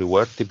discretize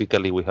everywhere.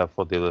 Typically, we have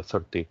for the other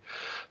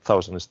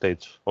 30,000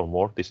 states or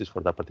more. This is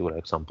for that particular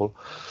example.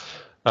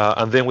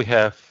 And then we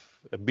have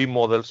beam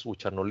models,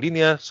 which are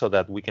nonlinear, so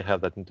that we can have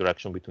that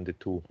interaction between the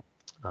two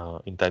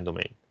in time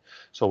domain.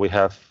 So we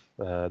have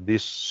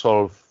this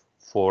solved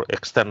for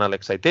external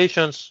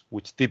excitations,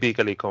 which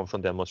typically come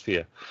from the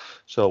atmosphere.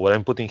 So what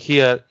I'm putting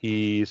here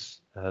is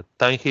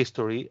time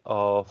history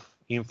of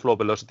inflow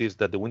velocities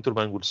that the wind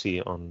turbine will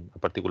see on a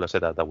particular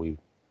setup that we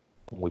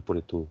put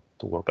it to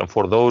work. And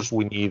for those,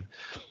 we need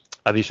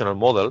additional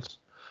models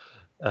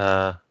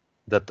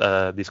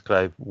that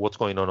describe what's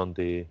going on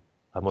the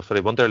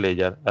atmospheric boundary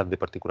layer at the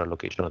particular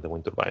location of the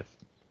wind turbine.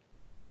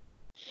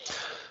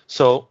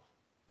 So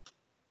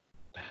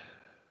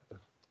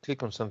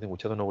click on something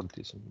which I don't know what it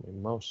is.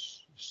 My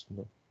mouse is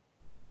not.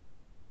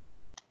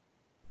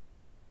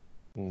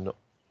 No,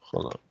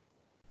 hold on.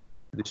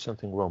 There's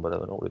something wrong, but I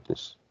don't know what it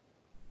is.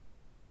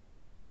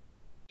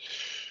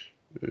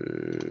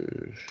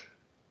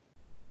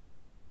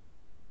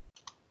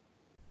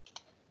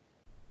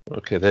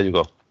 Okay, there you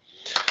go.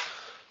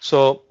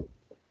 So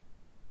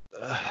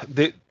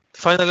the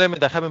final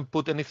element, I haven't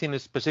put anything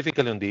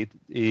specifically on it,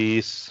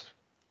 is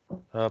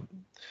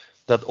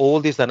that all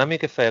these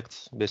dynamic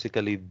effects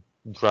basically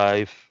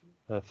drive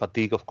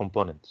fatigue of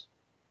components,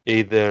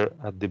 either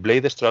at the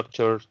blade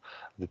structures,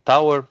 the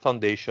tower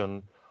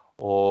foundation,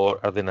 or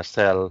at the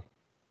nacelle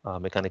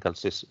mechanical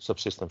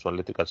subsystems or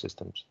electrical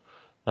systems.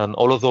 And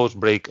all of those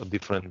break at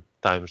different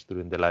times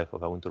during the life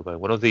of a wind turbine.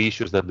 One of the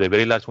issues that the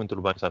very large wind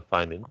turbines are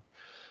finding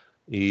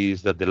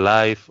is that the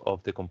life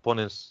of the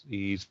components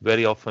is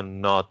very often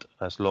not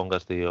as long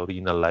as the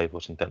original life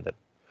was intended.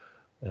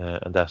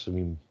 And that's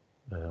been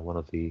one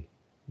of the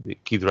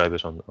key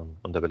drivers on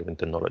developing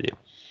technology.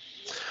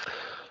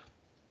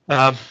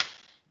 I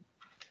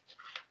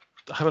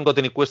haven't got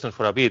any questions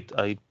for a bit.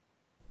 I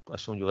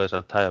assume you guys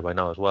are tired by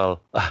now as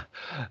well.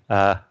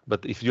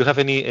 But if you have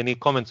any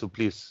comments, so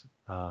please,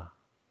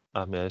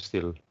 I'm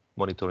still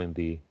monitoring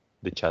the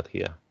chat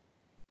here.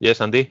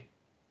 Yes, Andy?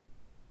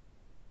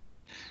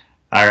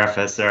 Hi,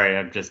 Rafa. Sorry,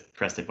 I've just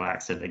pressed it by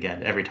accident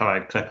again. Every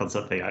time I click on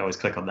something, I always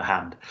click on the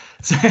hand.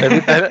 So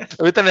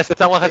every time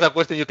someone has a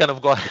question, you kind of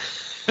go.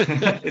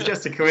 It's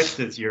just a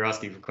coincidence you're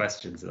asking for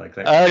questions and I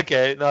click.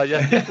 Okay, no,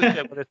 just to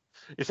check.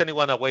 Is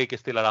anyone awake?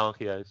 Still around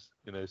here?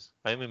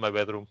 I'm in my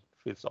bedroom.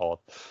 Feels odd.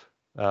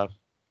 I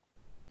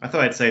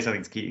thought I'd say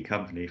something to keep you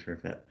company for a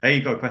bit. Hey,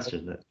 you got a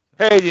question?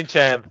 Hey, Jin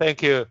Chen,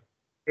 thank you.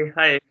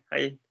 Hey,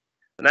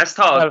 nice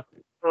talk.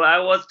 So I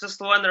was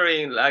just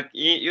wondering, like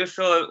you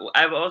showed,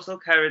 I've also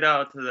carried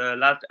out the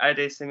large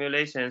ID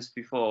simulations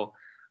before,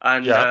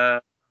 and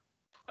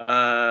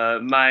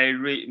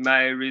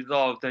my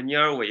result, the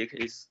near wake,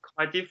 is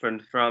quite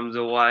different from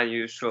the one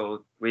you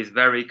showed with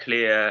very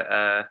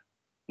clear,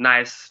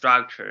 nice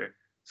structure.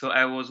 So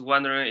I was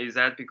wondering, is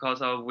that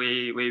because of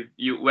we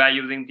are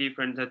using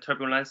different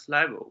turbulence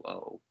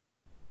level?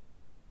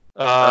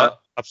 The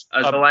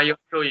one you're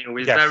showing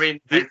with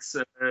very nice.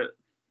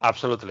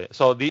 Absolutely.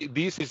 So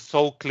this is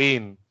so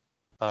clean.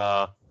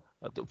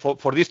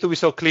 For this to be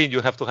so clean,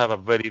 you have to have a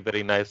very,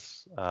 very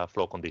nice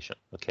flow condition.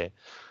 Okay.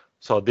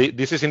 So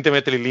this is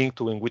intimately linked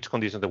to in which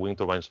conditions the wind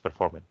turbine is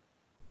performing.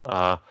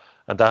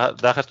 And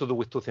that has to do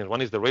with two things.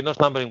 One is the Reynolds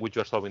number in which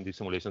you are solving the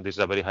simulation. This is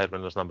a very high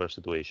Reynolds number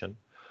situation.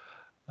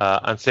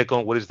 And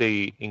second, what is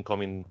the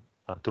incoming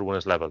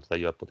turbulence levels that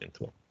you are putting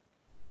through?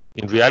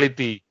 In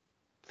reality,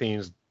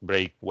 things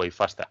break way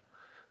faster.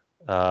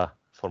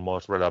 For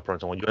most radar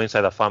programs. When you're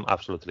inside a farm,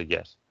 absolutely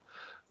yes.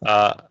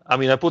 I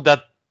mean, I put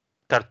that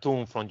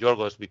cartoon from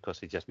Yorgos because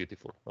it's just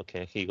beautiful.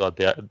 Okay, he got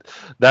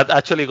that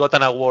actually got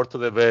an award to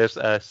the best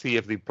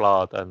CFD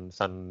plot and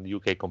some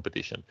UK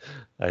competition.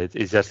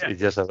 It's just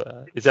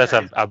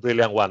a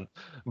brilliant one,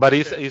 but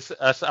it's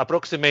as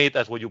approximate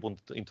as what you put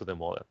into the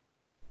model.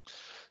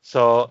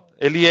 So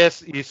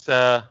LES is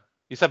a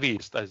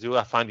beast, as you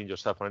are finding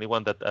yourself, for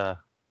anyone that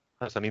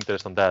has an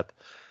interest on that,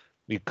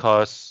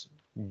 because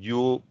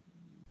you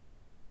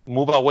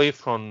move away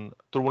from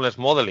turbulence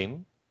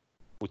modeling,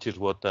 which is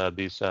what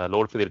these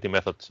lower fidelity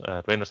methods,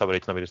 Reynolds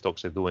average,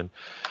 Navier-Stokes, is doing.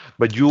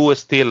 But you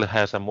still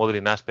has a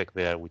modeling aspect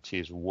there, which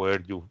is where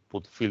you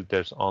put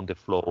filters on the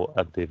flow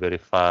at the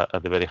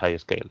very high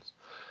scales.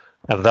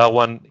 And that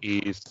one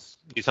is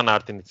an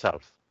art in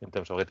itself in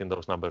terms of getting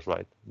those numbers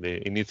right.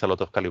 It needs a lot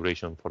of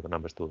calibration for the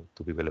numbers to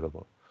be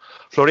believable.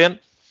 Florian?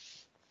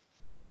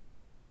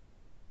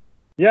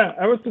 Yeah,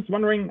 I was just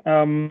wondering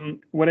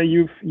whether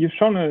you've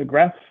shown a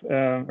graph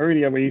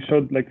earlier where you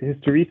showed like the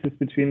hysteresis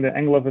between the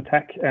angle of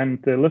attack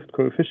and the lift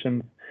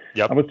coefficient.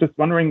 Yep. I was just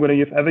wondering whether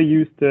you've ever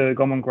used the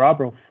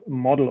Gorman-Grabrov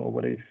model or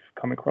whether you've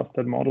come across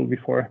that model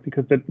before,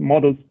 because that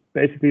models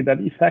basically that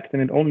effect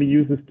and it only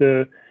uses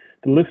the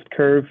lift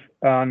curve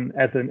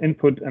as an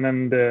input and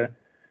then the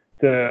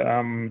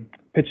the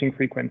pitching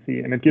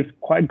frequency, and it gives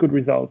quite good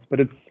results. But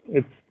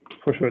it's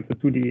for sure it's a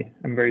 2D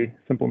and very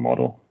simple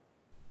model.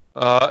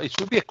 It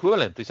should be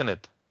equivalent, isn't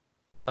it?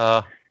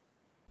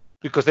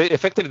 Because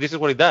effectively this is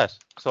what it does.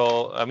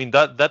 So I mean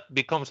that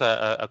becomes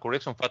a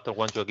correction factor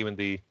once you're given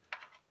the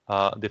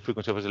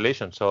frequency of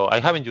oscillation. So I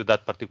haven't used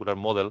that particular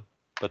model,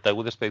 but I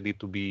would expect it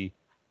to be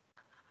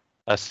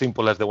as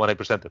simple as the one I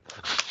presented.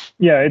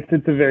 Yeah, it's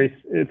a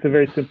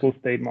very simple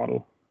state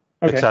model.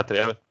 Okay.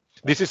 Exactly. I mean,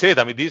 this is it.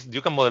 I mean, this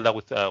you can model that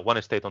with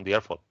one state on the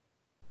airfoil.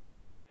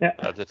 Yeah.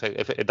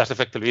 That's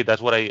effectively it.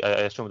 That's what I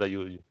assume that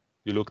you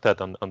looked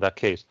at on that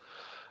case.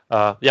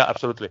 Yeah,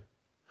 absolutely.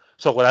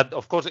 So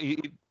of course,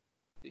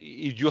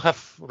 if you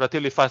have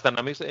relatively fast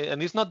dynamics,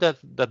 and it's not that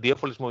the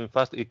airfoil is moving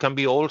fast, it can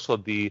be also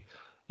the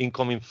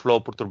incoming flow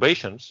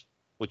perturbations,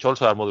 which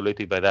also are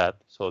modulated by that.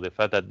 So the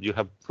fact that you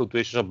have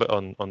fluctuations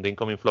on the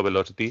incoming flow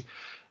velocity,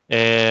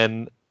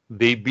 and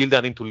they build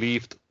that into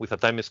lift with a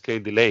time scale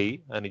delay,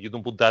 and if you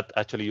don't put that,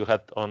 actually you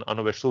had an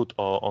overshoot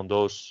on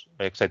those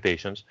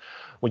excitations,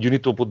 when you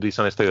need to put these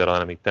unstable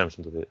aerodynamic terms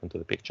into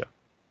the picture.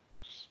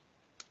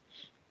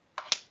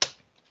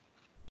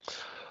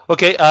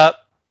 Okay,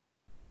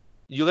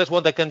 you guys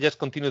want I can just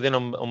continue then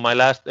on my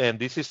last, and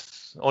this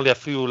is only a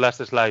few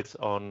last slides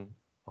on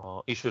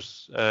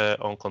issues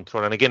on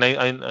control. And again,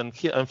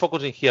 I'm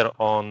focusing here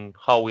on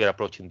how we are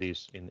approaching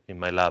this in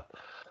my lab,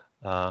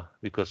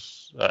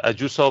 because as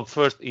you saw,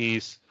 first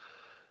is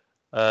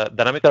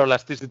dynamic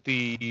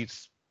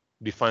aeroelasticity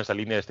defines a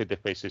linear state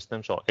space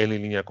system, so any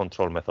linear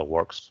control method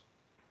works.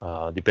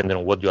 Depending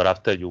on what you are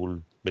after, you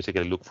will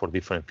basically look for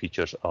different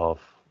features of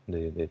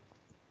the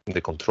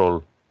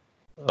control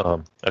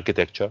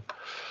architecture.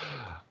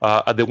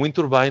 At the wind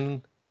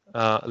turbine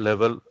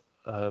level,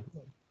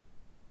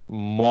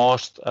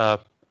 most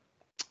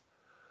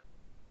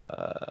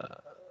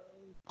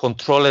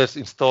controllers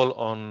installed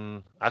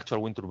on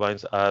actual wind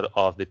turbines are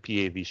of the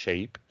PAV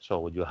shape. So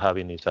what you're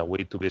having is a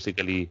way to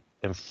basically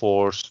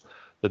enforce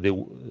that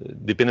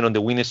depending on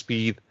the wind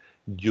speed,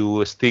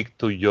 you stick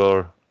to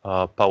your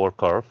power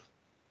curve,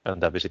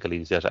 and that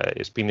basically is just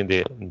spinning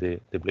the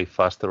blade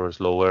faster or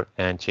slower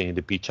and changing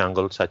the pitch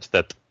angle such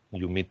that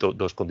you meet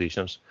those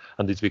conditions,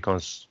 and this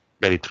becomes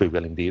very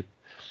trivial indeed.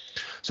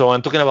 So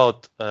I'm talking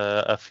about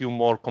a few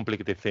more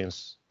complicated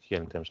things here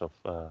in terms of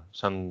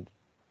some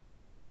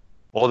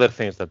other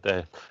things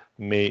that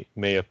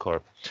may occur.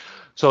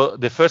 So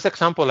the first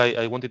example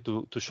I wanted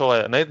to show,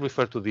 and I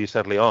referred to this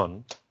early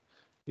on,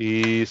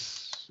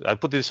 is I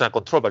put this in a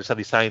control, but it's a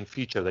design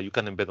feature that you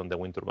can embed on the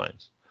wind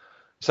turbines.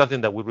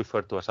 Something that we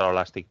refer to as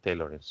aeroelastic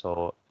tailoring.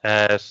 So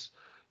as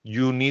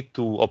you need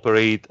to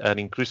operate an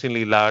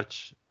increasingly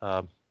large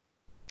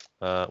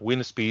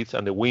wind speeds,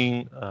 and the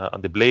wing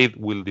and the blade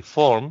will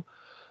deform,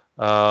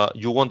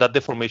 you want that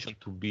deformation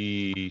to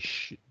be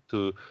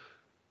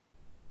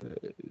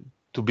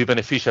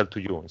beneficial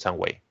to you in some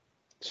way.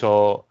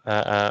 So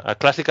a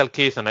classical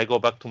case, and I go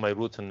back to my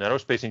roots in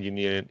aerospace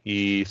engineering,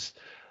 is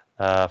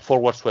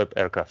forward swept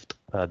aircraft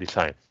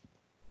design.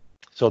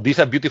 So these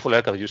are beautiful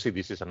aircraft. You see,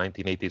 this is a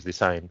 1980s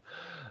design,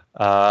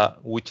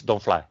 which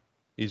don't fly.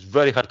 It's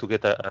very hard to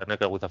get an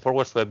aircraft with a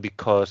forward swept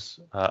because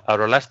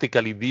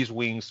aeroelastically, these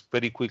wings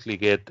very quickly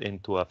get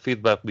into a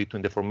feedback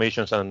between the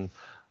formations and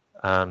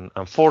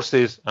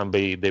forces, and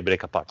they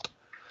break apart.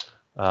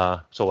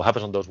 So what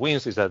happens on those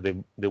wings is that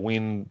the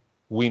wind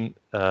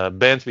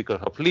bends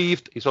because of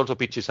lift. It also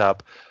pitches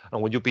up,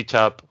 and when you pitch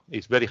up,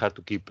 it's very hard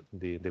to keep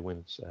the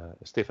wings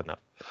stiff enough.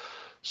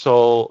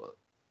 So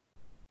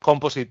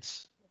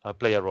composites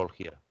play a role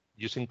here.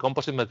 Using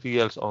composite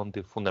materials on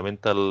the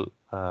fundamental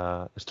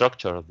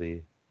structure of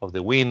the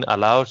wing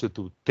allows you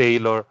to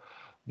tailor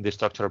the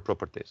structural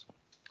properties.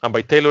 And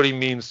by tailoring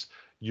means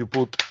you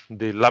put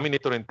the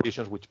laminate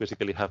orientations, which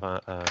basically have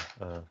a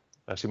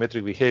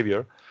symmetric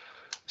behavior,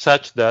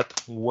 such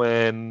that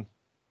when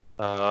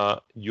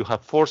you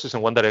have forces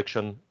in one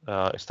direction,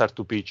 start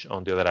to pitch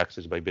on the other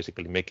axis by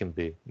basically making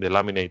the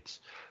laminates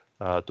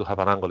to have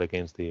an angle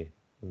against the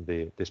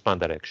span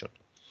direction.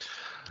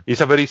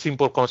 It's a very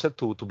simple concept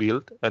to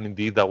build, and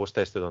indeed that was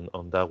tested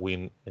on that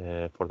wing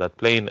for that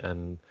plane,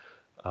 and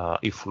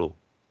it flew.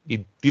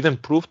 It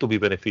didn't prove to be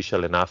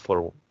beneficial enough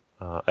for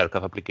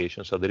aircraft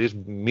applications, so there is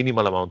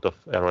minimal amount of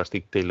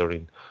aeroelastic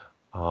tailoring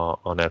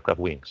on aircraft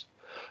wings.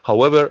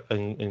 However,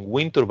 in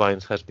wind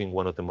turbines has been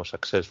one of the most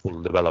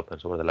successful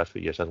developments over the last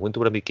few years. As wind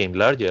turbines became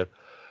larger,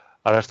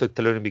 aeroelastic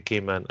tailoring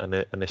became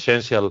an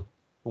essential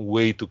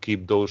way to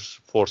keep those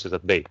forces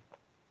at bay.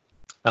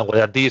 And what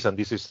are these? And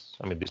this is,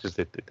 I mean, this is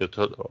the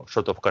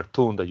sort of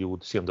cartoon that you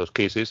would see in those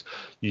cases.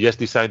 You just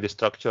design the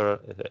structure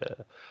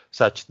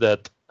such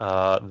that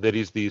there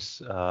is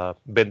this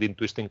bending,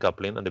 twisting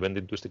coupling, and the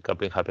bending, twisting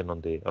coupling happen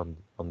on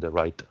the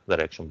right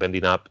direction,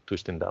 bending up,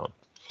 twisting down.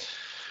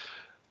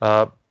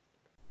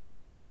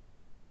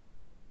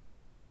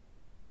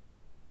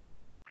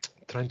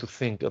 Trying to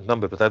think of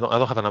number, but I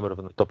don't have a number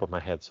on the top of my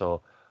head.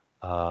 So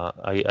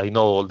I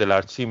know all the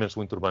large Siemens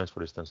wind turbines,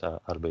 for instance,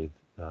 are based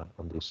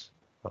on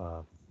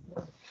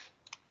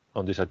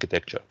this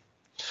architecture.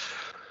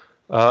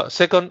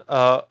 Second,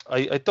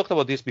 I talked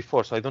about this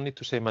before, so I don't need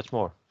to say much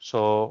more.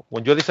 So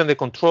when you design the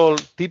control,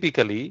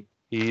 typically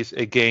is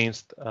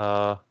against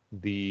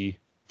the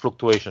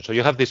fluctuation. So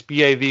you have this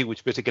PID,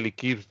 which basically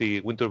keeps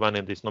the wind turbine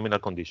in this nominal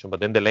condition, but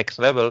then the next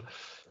level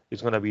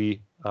is going to be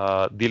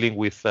dealing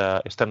with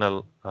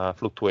external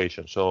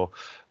fluctuation. So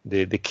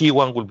the key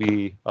one will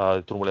be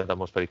turbulent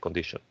atmospheric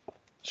condition.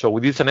 So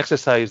we did an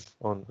exercise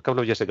on a couple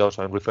of years ago,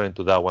 so I'm referring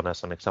to that one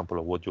as an example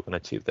of what you can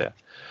achieve there.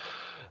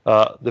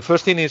 The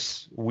first thing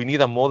is we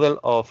need a model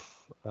of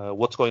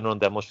what's going on in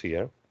the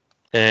atmosphere,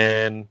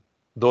 and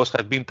those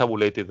have been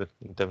tabulated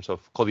in terms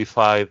of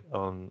codified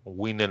on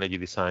wind energy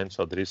design.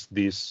 So there is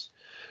this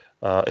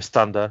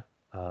standard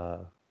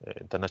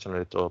International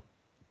Electro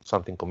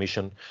something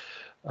Commission,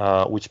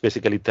 which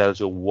basically tells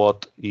you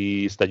what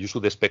is that you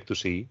should expect to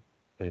see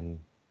in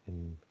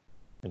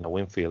a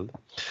wind field.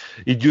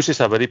 It uses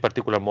a very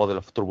particular model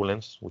of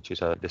turbulence, which is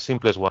the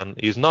simplest one.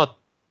 It's not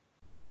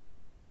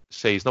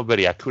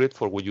very accurate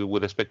for what you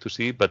would expect to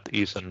see, but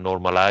is a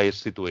normalized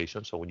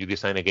situation. So when you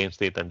design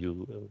against it and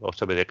you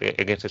observe it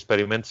against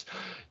experiments,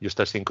 you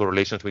start seeing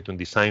correlations between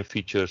design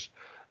features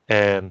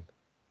and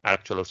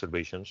actual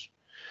observations.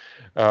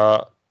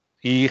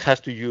 It has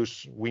to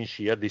use wind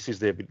shear. This is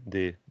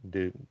the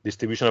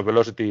distribution of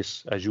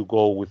velocities as you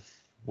go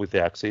with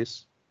the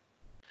axis.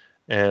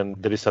 And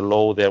there is a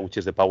law there, which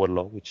is the power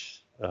law,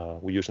 which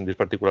we use in this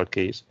particular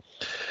case.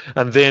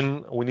 And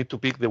then we need to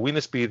pick the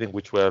wind speed in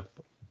which we're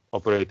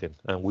operating.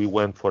 And we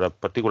went for a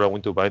particular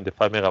wind turbine, the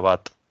 5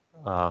 megawatt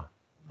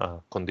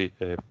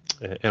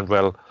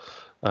NREL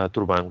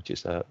turbine, which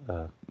is an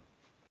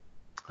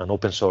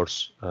open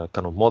source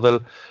kind of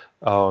model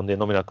on the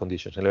nominal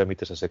conditions, 11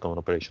 meters a second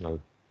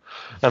operational.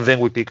 And then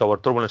we pick our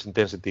turbulence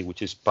intensity,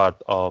 which is part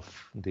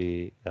of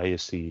the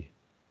ISC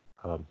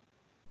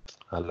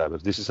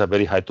levels. This is a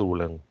very high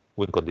turbulent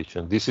wind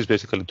condition. This is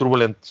basically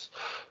turbulent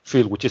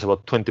field, which is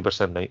about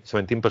 20%,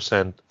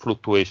 17%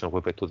 fluctuation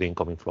with respect to the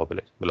incoming flow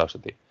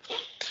velocity.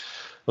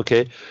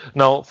 Okay,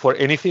 now for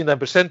anything I'm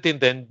presenting,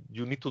 then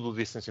you need to do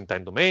this in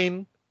time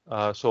domain.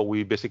 So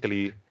we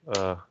basically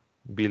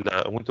build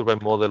a wind turbine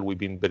model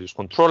within various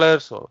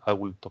controllers. So I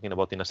will talking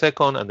about in a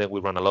second, and then we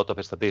run a lot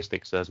of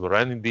statistics as we're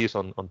running this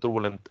on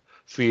turbulent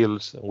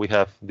fields. We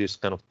have this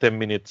kind of 10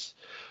 minutes.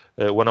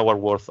 1 hour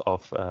worth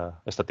of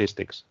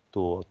statistics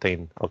to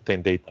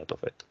obtain data out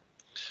of it.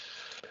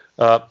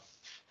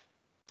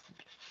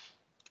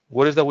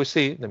 What is that we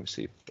see? Let me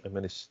see if I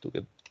managed to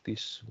get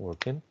this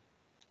working.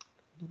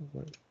 I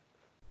don't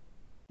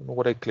know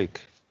what I click.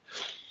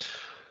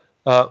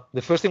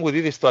 The first thing we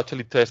did is to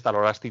actually test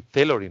aeroelastic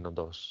tailoring on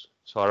those.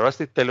 So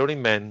aeroelastic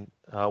tailoring meant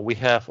we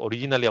have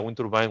originally a wind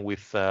turbine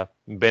with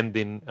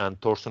bending and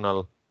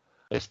torsional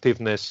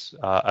stiffness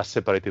as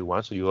separated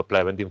ones. So you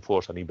apply bending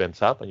force and it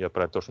bends up, and you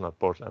apply torsional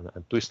force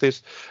and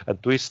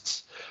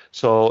twists.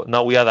 So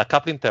now we add a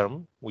coupling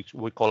term, which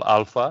we call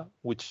alpha,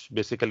 which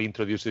basically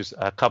introduces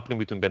a coupling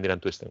between bending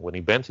and twisting. When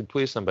it bends, it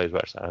twists, and vice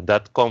versa. And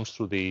that comes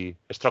through the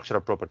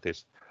structural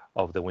properties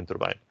of the wind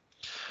turbine.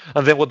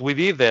 And then what we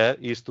did there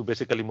is to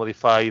basically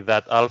modify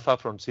that alpha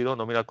from 0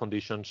 nominal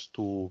conditions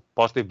to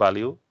positive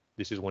value.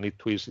 This is when it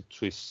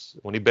twists,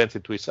 when it bends,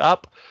 it twists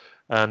up,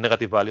 and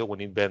negative value,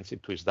 when it bends,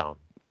 it twists down,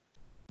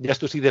 just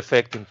to see the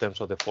effect in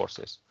terms of the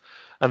forces.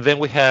 And then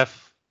we have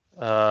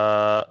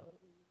the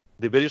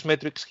various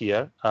metrics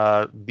here.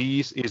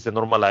 This is the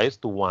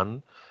normalized to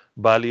 1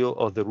 value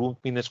of the root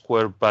mean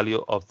square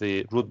value of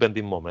the root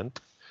bending moment,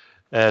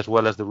 as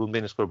well as the root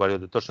mean square value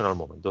of the torsional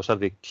moment. Those are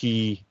the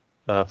key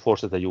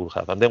forces that you will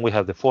have. And then we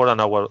have the before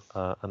and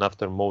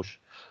after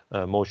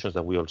motions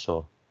that we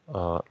also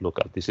look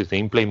at. This is the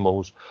in-plane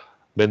mode,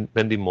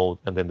 bending mode,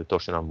 and then the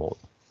torsional mode.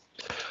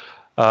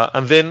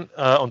 And then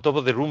on top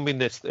of the root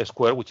mean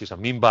square, which is a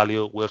mean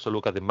value, we also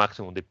look at the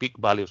maximum, the peak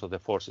values of the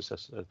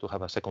forces to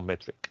have a second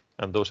metric.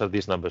 And those are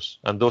these numbers.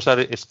 And those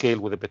are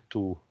scaled with respect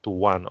to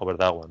 1 over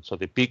that one. So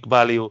the peak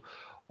value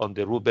on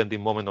the root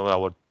bending moment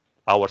of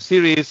our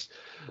series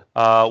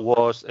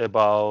was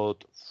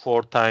about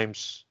 4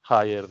 times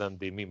higher than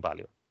the mean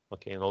value.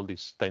 Okay, in all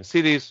these time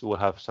series, we'll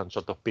have some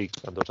sort of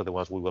peaks, and those are the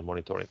ones we were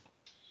monitoring.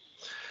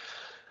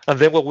 And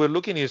then what we're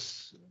looking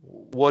is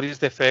what is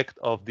the effect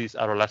of this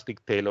aeroelastic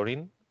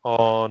tailoring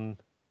on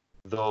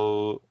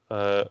those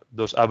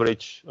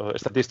average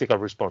statistical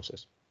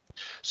responses.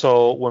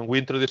 So when we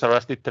introduce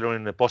aeroelastic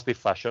tailoring in a positive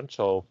fashion,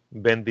 so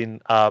bending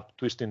up,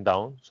 twisting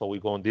down, so we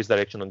go in this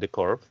direction on the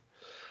curve,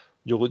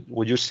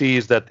 what you see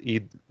is that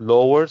it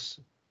lowers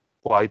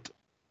quite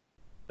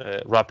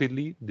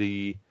rapidly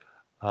the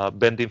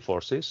bending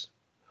forces.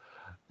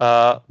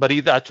 But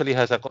it actually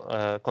has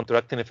a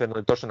contracting effect on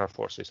the torsional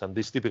forces, and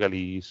this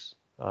typically is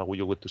what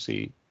you want to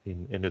see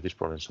in any of these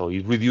problems. So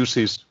it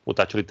reduces what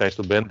actually tries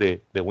to bend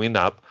the wind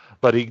up,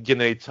 but it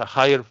generates a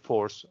higher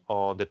force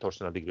on the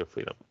torsional degree of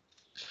freedom.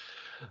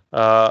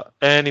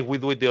 And if we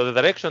do it the other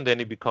direction,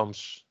 then it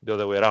becomes the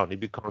other way around. It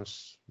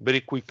becomes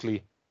very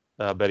quickly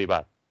very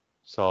bad.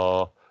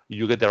 So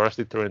you get the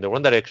aeroelastic tailoring in the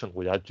one direction,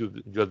 what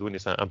you're doing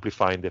is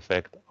amplifying the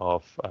effect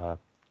of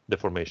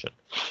deformation.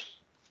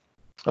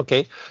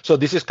 Okay, so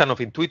this is kind of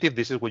intuitive.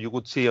 This is what you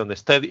would see on the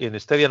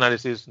steady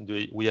analysis.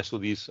 We just do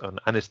this on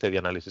unsteady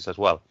analysis as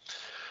well.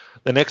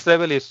 The next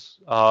level is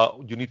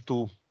you need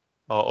to,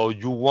 or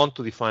you want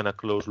to define a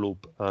closed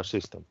loop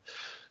system.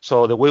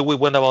 So the way we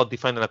went about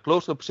defining a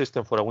closed loop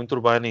system for a wind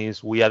turbine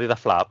is we added a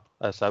flap,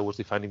 as I was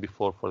defining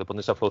before for the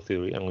potential flow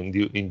theory, and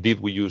indeed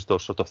we use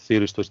those sort of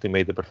theories to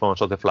estimate the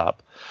performance of the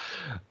flap.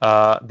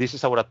 This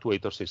is our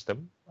actuator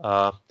system.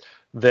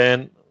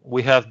 Then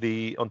we have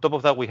on top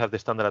of that, we have the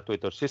standard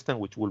actuator system,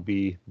 which will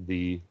be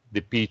the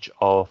pitch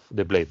of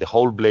the blade. The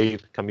whole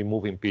blade can be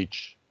moved in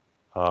pitch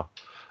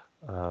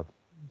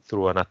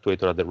through an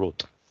actuator at the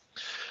root.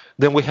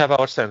 Then we have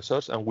our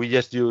sensors, and we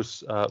just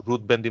use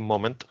root bending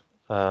moment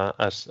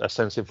as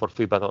sensing for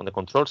feedback on the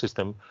control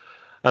system.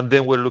 And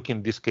then we're looking,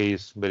 in this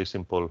case, very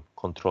simple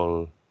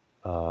control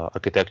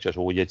architecture.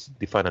 So we just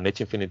define an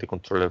H-infinity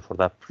controller for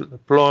that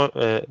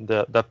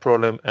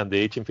problem, and the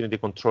H-infinity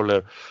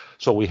controller.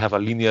 So we have a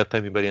linear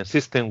time invariant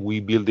system. We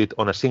build it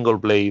on a single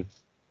blade,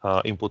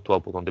 input to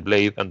output on the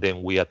blade, and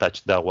then we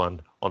attach that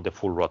one on the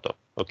full rotor.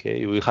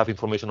 Okay, we have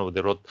information about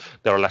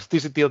the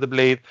elasticity of the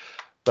blade,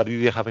 but we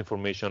didn't have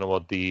information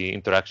about the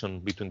interaction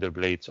between the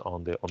blades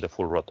on the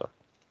full rotor.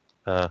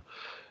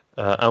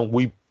 And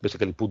we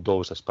basically put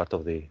those as part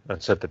of the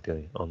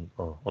uncertainty on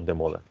the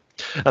model.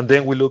 And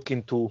then we look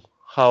into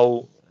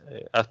how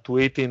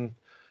actuating,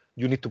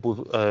 you need to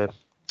put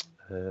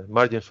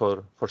margins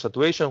for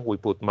saturation. We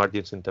put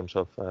margins in terms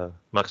of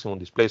maximum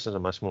displacement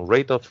and maximum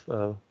rate of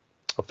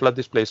flat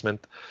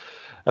displacement.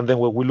 And then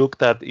what we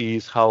looked at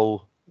is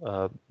how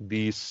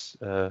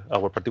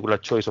our particular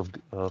choice of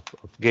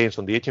gains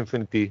on the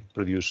H-infinity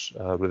produce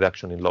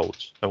reduction in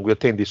loads. And we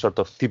obtain these sort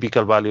of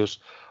typical values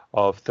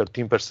of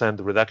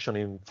 13% reduction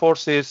in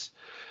forces,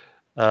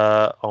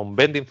 on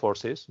bending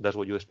forces. That's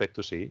what you expect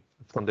to see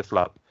from the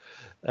flap.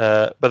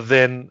 But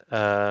then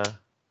a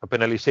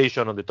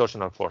penalization on the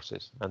torsional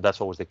forces, and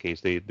that's always the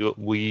case.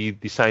 We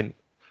designed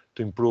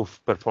to improve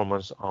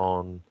performance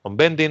on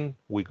bending.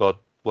 We got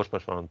worse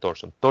performance on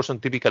torsion. Torsion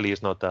typically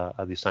is not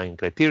a design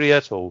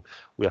criteria, so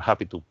we are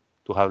happy to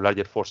have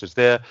larger forces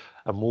there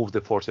and move the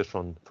forces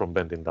from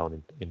bending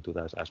down into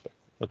that aspect.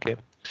 Okay.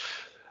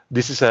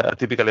 This is a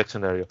typical X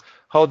scenario.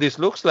 How this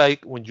looks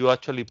like when you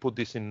actually put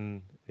this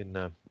in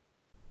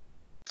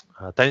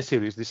time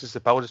series. This is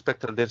the power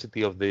spectral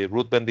density of the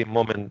root bending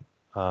moment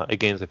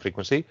against the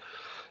frequency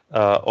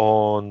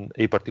on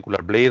a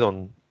particular blade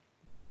on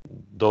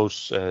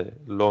those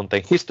long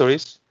time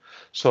histories.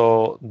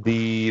 So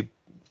the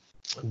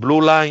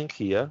blue line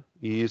here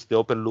is the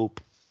open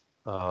loop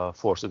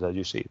forces that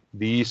you see.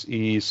 This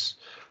is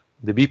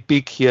the big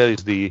peak here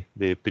is the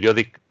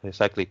periodic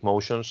cyclic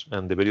motions,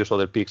 and the various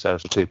other peaks are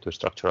associated to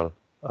structural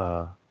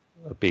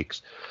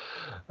peaks.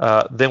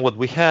 Then what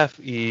we have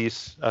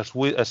is, as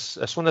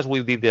soon as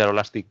we did the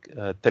aeroelastic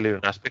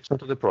tailoring aspects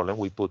into the problem,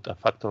 we put a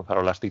factor of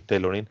aeroelastic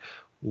tailoring.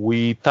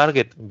 We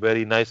target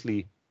very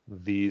nicely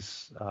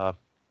this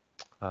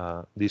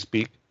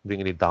peak,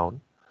 bringing it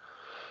down.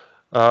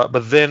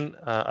 But then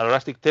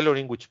aeroelastic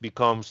tailoring, which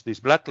becomes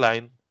this black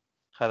line,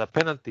 had a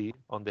penalty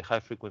on the high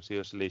frequency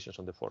oscillations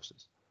on the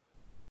forces.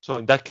 So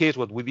in that case,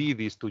 what we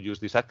did is to use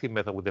this active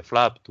method with the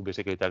flap to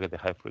basically target the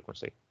high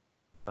frequency.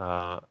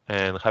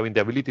 And having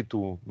the ability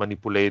to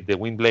manipulate the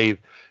wind blade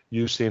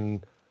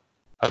using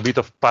a bit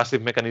of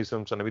passive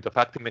mechanisms and a bit of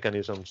active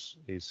mechanisms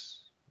is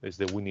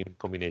the winning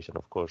combination,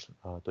 of course,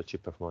 to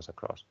achieve performance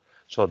across.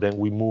 So then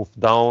we move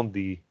down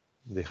the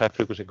high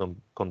frequency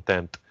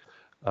content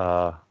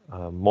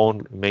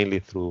mainly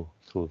through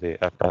the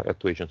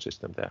actuation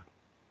system there.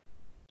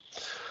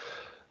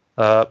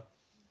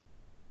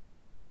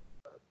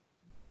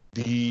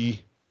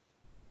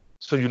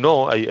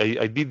 So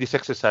I did these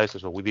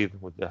exercises, or we did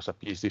as a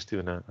PhD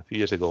student a few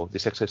years ago,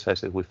 these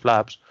exercises with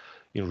flaps.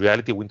 In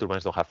reality, wind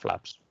turbines don't have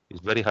flaps.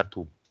 It's very hard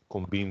to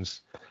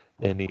convince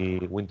any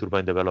wind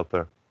turbine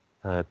developer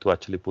to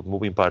actually put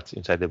moving parts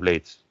inside the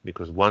blades,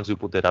 because once you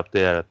put it up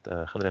there at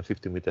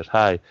 150 meters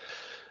high,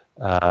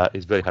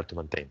 it's very hard to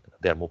maintain.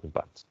 They are moving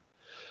parts.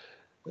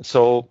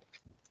 So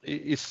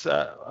it's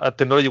a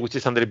technology which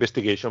is under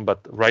investigation, but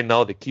right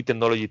now the key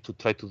technology to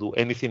try to do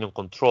anything on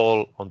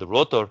control on the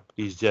rotor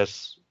is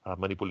just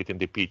manipulating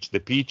the pitch. The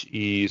pitch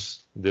is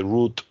the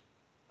root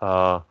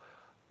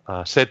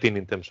setting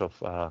in terms of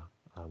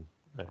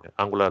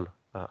angle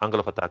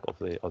of attack of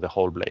the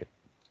whole blade.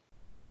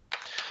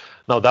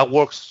 Now that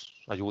works,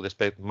 as you would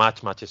expect,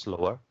 much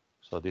slower.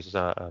 So this is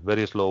a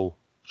very slow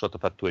sort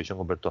of actuation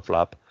compared to a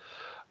flap,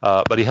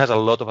 but it has a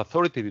lot of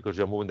authority because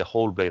you're moving the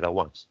whole blade at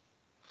once.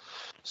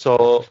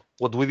 So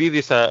what we did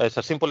is a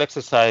simple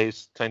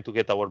exercise trying to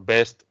get our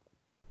best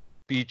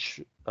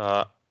pitch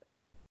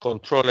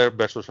controller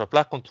versus a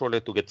flap controller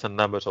to get some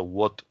numbers of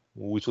what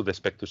we should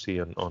expect to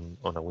see on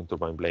a wind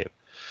turbine blade.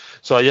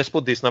 So I just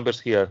put these numbers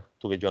here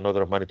to get you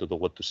another magnitude of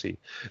what to see.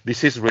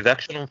 This is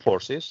reduction in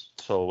forces.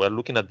 So we're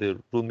looking at the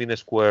root mean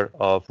square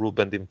of root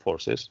bending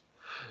forces.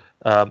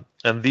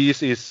 And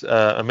this is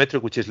a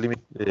metric which is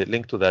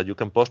linked to that. You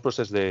can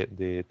post-process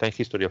the time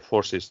history of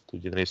forces to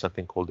generate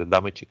something called the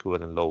damage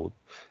equivalent load.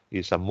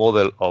 It's a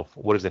model of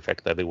what is the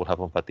effect that they will have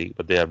on fatigue,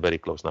 but they are very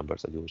close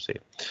numbers that you will see.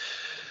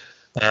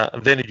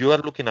 Then if you are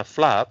looking at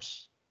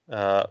flaps,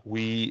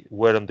 we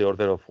were on the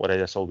order of what I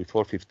just saw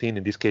before, 15.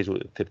 In this case,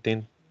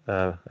 13.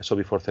 I saw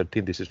before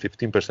 13. This is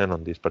 15%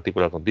 on this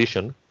particular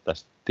condition.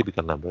 That's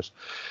typical numbers.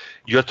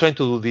 You are trying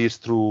to do this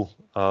through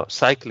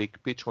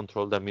cyclic pitch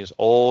control. That means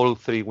all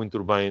 3 wind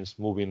turbines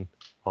moving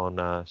on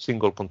a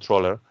single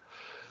controller.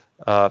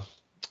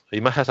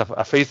 It might have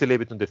a phase delay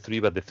between the 3,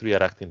 but the 3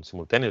 are acting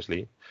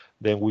simultaneously.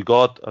 Then we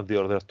got on the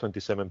order of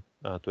 27,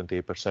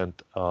 28%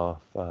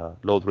 of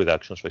load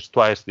reduction. So it's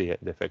twice the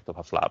effect of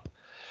a flap.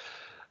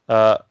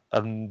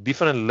 A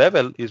different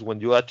level is when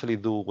you actually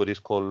do what is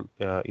called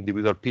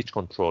individual pitch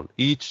control.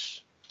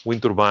 Each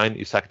wind turbine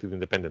is active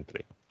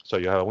independently. So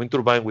you have a wind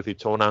turbine with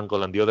its own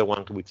angle and the other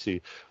one with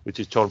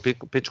its own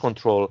pitch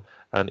control,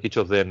 and each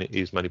of them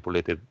is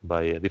manipulated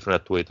by a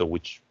different actuator,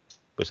 which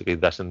basically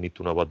doesn't need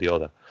to know about the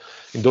other.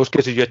 In those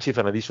cases, you achieve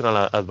an additional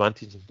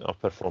advantage of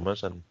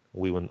performance, and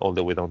we went all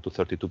the way down to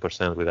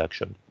 32%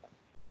 reduction.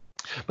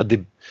 But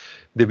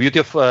the beauty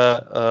of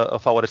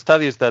our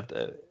study is that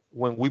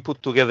when we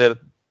put together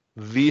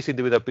this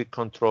individual pitch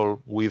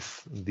control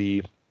with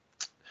the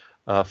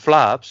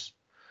flaps,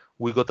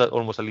 we got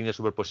almost a linear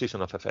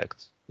superposition of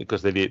effects,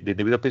 because the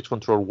individual pitch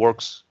control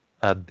works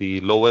at the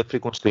lower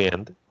frequency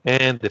end,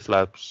 and the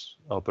flaps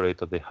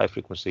operate at the high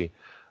frequency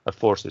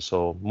forces.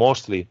 So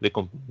mostly they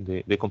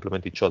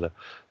complement each other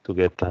to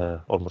get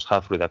almost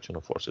half reduction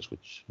of forces,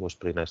 which was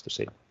pretty nice to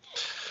see.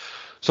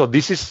 So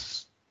this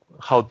is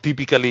how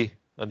typically,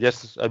 and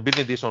just I'm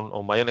building this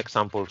on my own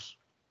examples,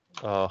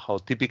 how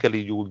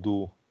typically you will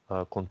do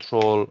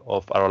control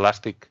of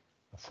aeroelastic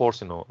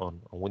forcing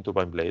on wind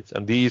turbine blades.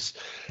 And these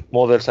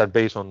models are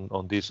based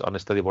on these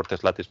unsteady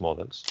vortex lattice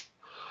models.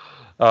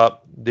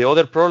 The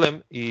other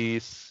problem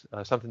is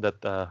something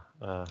that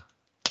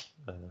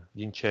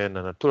Jin Chen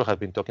and Arturo have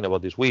been talking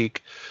about this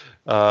week,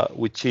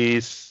 which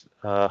is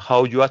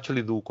how you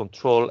actually do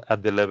control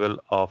at the level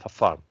of a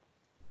farm.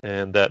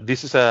 And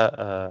this is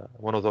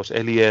one of those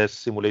LES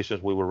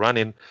simulations we were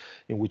running,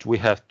 in which we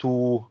have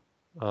 2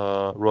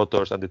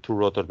 rotors, and the 2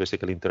 rotors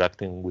basically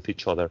interacting with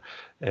each other.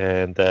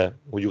 And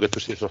what you get to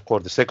see is, of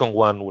course, the second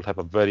one will have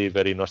a very,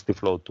 very nasty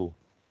flow to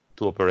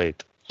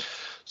operate.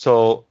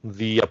 So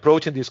the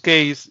approach in this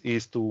case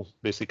is to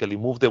basically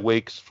move the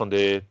wakes from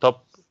the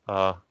top,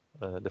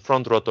 the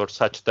front rotor,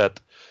 such that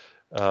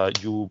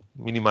you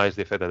minimize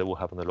the effect that it will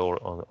have on the lower,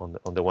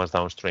 on the ones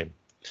downstream.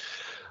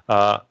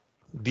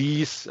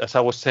 This, as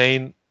I was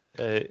saying,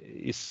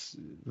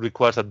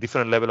 requires a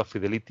different level of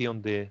fidelity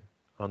on the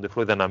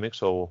fluid dynamics.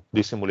 So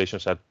these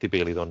simulations are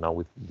typically done now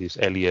with these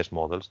LES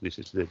models. This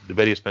is the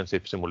very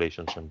expensive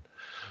simulations and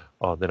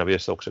the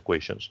Navier-Stokes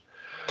equations.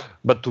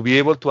 But to be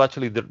able to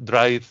actually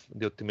drive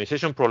the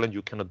optimization problem,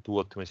 you cannot do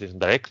optimization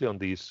directly on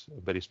these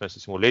very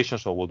expensive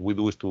simulations. So what we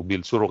do is to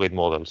build surrogate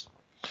models.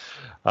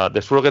 The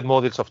surrogate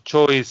models of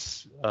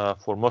choice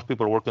for most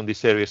people working on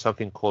this area is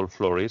something called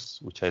Floris,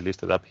 which I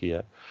listed up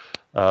here.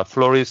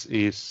 Floris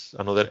is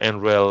another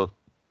NREL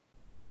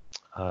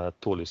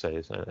tool. It's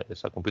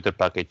a computer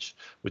package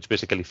which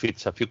basically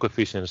fits a few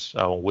coefficients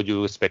on what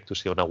you expect to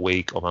see on a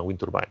wake of a wind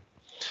turbine.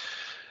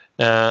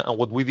 And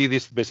what we did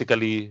is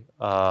basically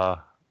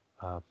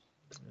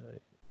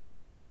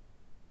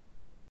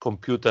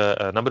compute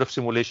a number of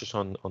simulations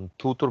on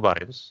 2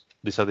 turbines.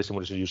 These are the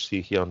simulations you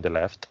see here on the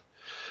left.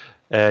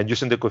 And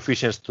using the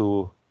coefficients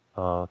to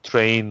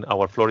train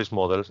our Floris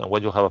models. And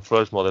when you have a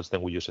Floris models,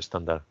 then we use a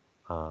standard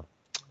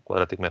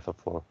quadratic method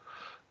for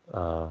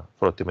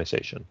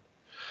optimization.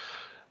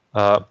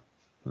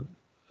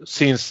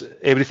 Since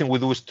everything we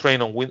do is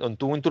train on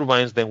 2 wind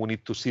turbines, then we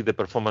need to see the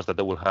performance that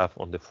they will have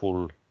on the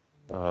full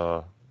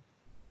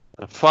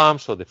farm.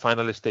 So the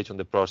final stage on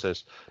the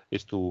process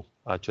is to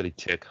actually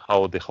check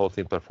how the whole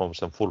thing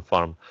performs on full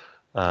farm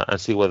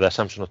and see whether the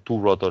assumption of 2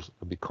 rotors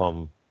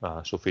become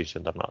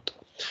sufficient or not.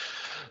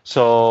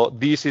 So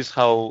this is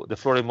how the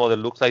Floris model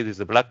looks like. This is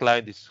the black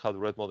line. This is how the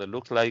red model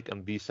looks like.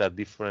 And these are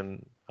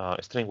different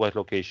string-wise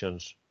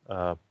locations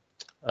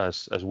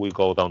as we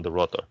go down the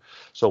rotor.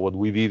 So what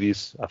we did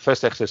is a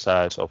first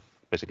exercise of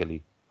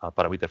basically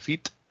parameter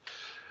fit.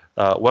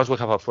 Once we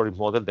have a Floris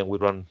model, then we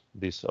run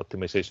these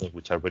optimizations,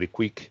 which are very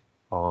quick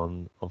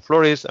on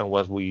Floris. And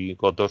once we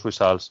got those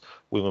results,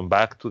 we went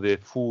back to the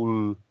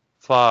full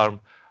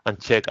farm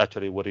and check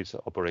actually what is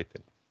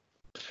operating.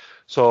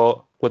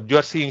 So what you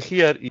are seeing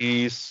here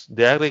is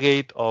the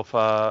aggregate of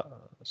a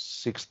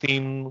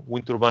 16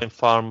 wind turbine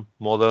farm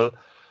model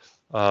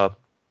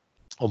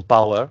on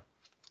power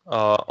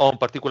on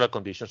particular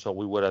conditions. So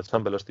we were at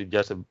some velocity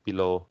just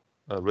below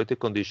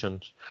rated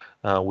conditions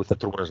with a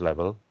turbulence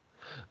level.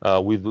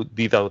 We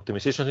did our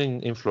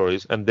optimization in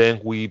Floris, and then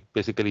we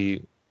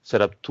basically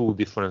set up 2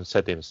 different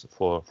settings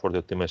for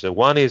the optimizer.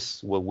 One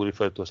is what we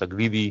refer to as a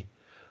greedy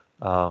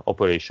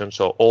operation.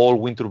 So all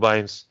wind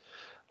turbines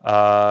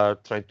are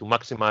trying to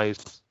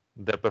maximize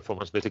their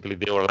performance. Basically,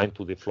 they are aligned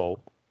to the flow.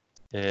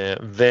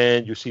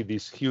 then you see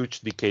these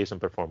huge decays in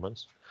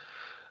performance.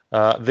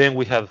 Then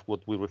we have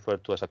what we refer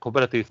to as a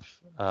cooperative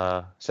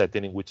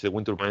setting, in which the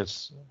wind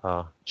turbines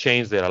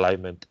change their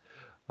alignment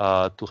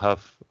to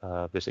have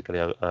basically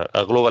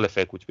a global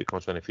effect, which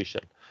becomes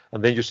beneficial.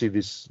 And then you see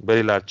this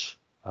very large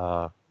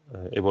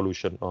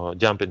evolution or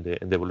jump in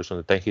the evolution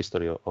of the time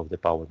history of the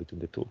power between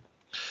the two.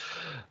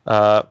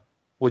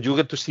 What you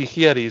get to see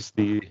here is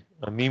the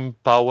mean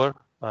power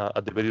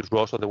at the various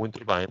rows of the wind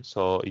turbine.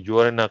 So if you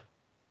are in a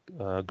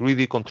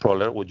greedy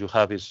controller, what you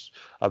have is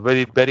a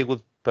very, very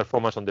good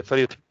performance on the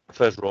very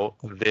first row,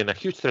 then a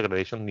huge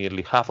degradation,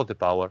 nearly half of the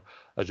power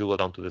as you go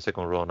down to the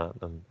second row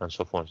and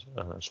so on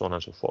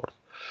and so forth.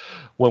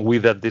 When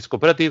with this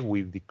cooperative,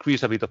 we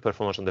decrease a bit of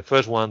performance on the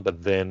first one,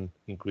 but then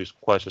increase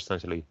quite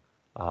substantially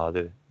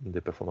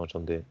the performance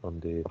on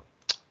the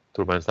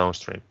turbines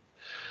downstream.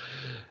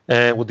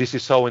 And what this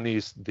is showing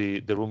is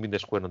the room in the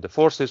square on the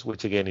forces,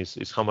 which again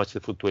is how much the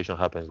fluctuation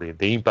happens,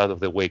 the impact of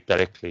the wake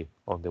directly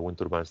on the wind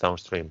turbines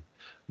downstream.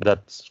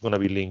 That's going to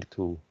be linked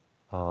to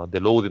the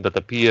loading that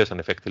appears and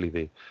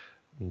effectively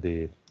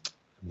the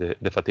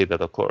fatigue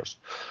that occurs.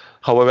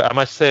 However, I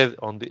must say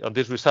on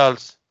these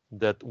results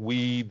that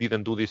we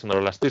didn't do this in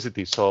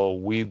Aeroelasticity, so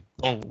we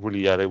don't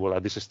really are able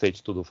at this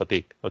stage to do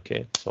fatigue.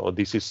 Okay, so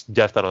this is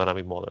just an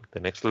aerodynamic model. The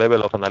next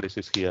level of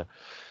analysis here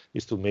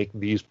is to make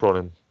these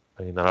problems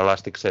in an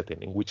elastic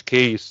setting, in which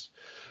case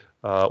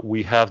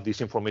we have this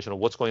information of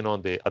what's going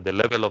on at the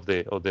level of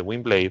the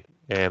wind blade,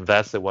 and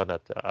that's the one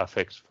that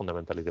affects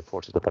fundamentally the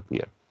forces that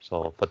appear.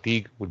 So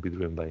fatigue will be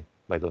driven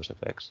by those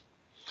effects.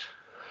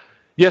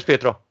 Yes,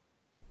 Pietro.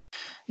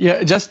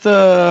 Yeah, just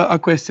a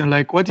question,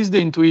 like what is the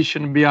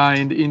intuition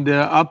behind in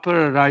the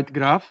upper right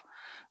graph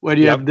where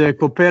you have the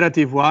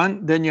cooperative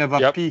one, then you have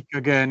a peak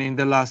again in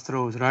the last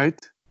rows, right?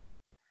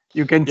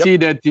 You can see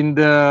that in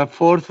the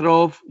fourth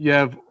row, you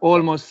have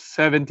almost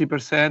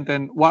 70%.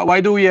 And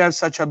why do we have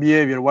such a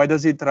behavior? Why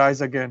does it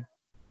rise again?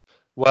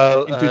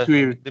 Well, let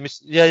me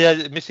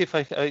see if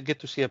I get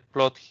to see a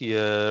plot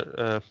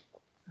here.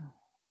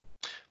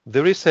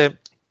 There is a,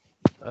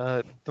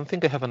 I don't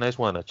think I have a nice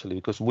one actually,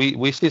 because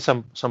we see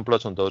some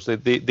plots on those.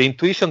 The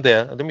intuition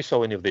there, let me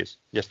show any of this,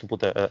 just to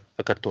put a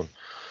cartoon.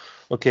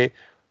 Okay,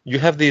 you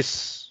have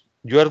this,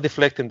 you are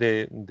deflecting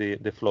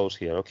the flows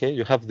here, okay?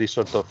 You have this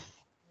sort of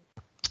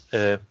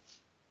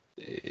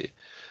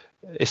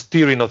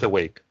steering of the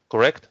wake,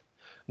 correct?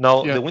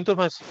 Now the wind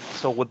turbines.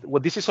 So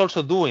what this is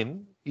also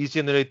doing is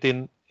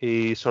generating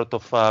a sort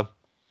of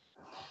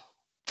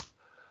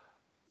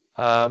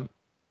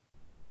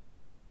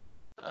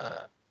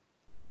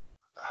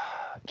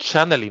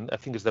channeling, I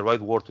think is the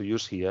right word to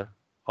use here,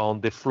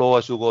 on the flow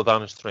as you go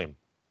downstream.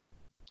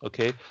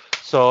 Okay,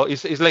 so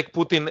it's like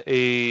putting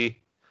a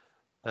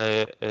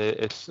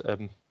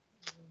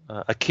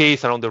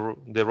case around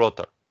the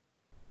rotor.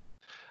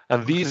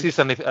 And this is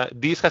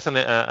it's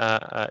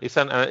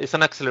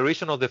an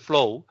acceleration of the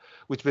flow,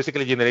 which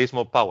basically generates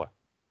more power.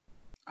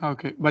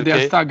 Okay, but they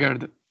are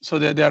staggered, so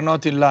they are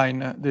not in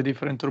line. The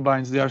different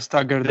turbines, they are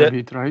staggered a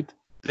bit, right?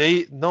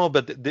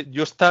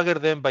 You stagger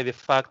them by the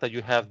fact that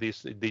you have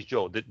this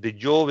jaw. The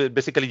jaw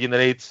basically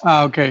generates.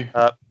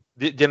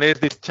 Generates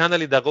this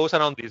channeling that goes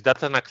around this.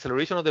 That's an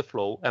acceleration of the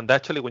flow, and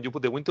actually, when you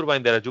put the wind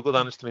turbine there, as you go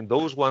downstream,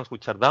 those ones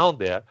which are down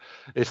there,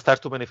 it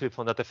starts to benefit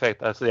from that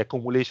effect as the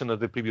accumulation of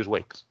the previous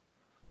wakes.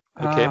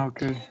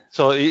 Okay.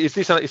 So it's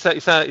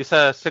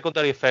a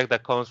secondary effect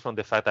that comes from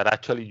the fact that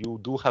actually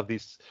you do have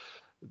these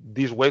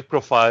wave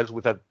profiles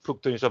with a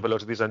fluctuation of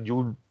velocities, and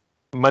you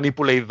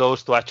manipulate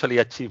those to actually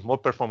achieve more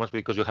performance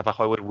because you have a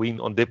higher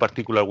wind on the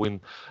particular wind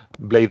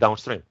blade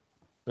downstream.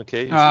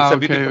 Okay, it's a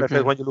beautiful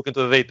effect when you look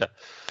into the data.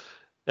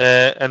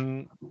 I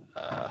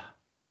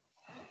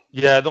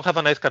don't have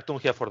a nice cartoon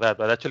here for that,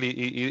 but actually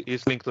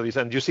it's linked to this,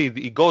 and you see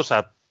it goes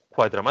up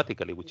quite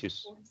dramatically, which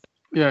is.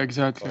 Yeah,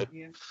 exactly.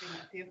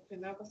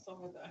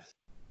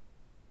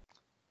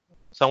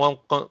 Someone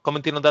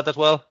commenting on that as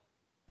well?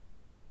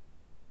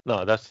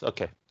 No, that's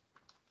okay.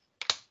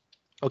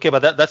 Okay,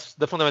 but that's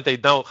the fundamental.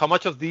 Now, how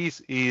much of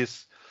this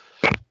is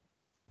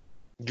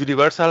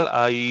universal?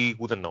 I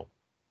wouldn't know.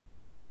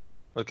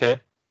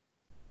 Okay,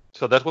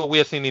 so that's what we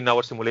are seeing in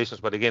our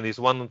simulations. But again, it's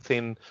one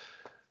thing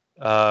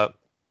to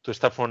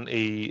start from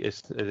a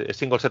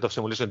single set of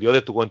simulations, the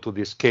other to go into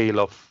the scale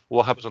of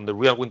what happens on the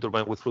real wind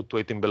turbine with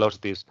fluctuating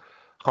velocities.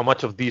 How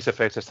much of these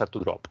effects start to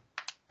drop?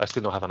 I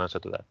still don't have an answer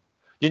to that.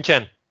 Jin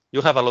Chen,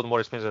 you have a lot more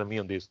experience than me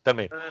on this. Tell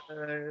me.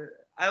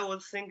 I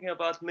was thinking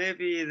about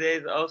maybe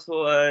there's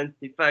also an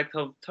effect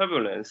of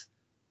turbulence.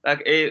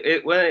 Like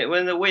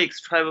when the wakes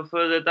travel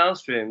further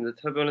downstream, the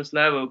turbulence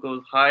level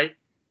goes higher,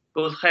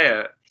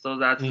 so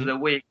that the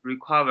wake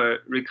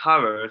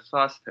recovers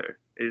faster.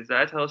 Is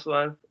that also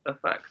an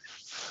effect?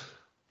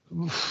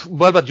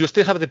 Well, but you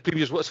still have the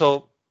previous.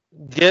 So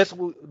yes,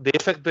 the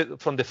effect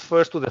from the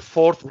first to the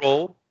fourth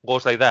row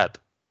goes like that,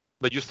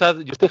 but you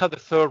still have the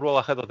third row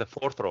ahead of the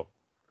fourth row,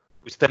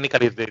 which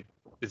technically is the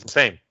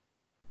same.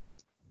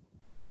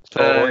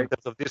 So in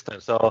terms of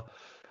distance, so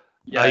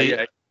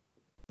I'm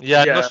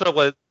not sure.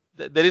 Well,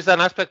 there is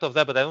an aspect of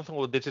that, but I don't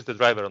think this is the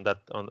driver on the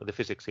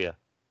physics here.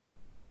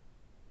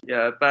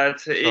 Yeah,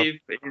 but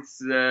if it's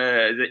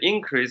the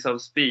increase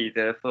of speed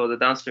for the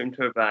downstream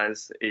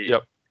turbines,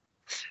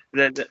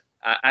 then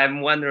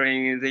I'm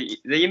wondering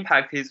the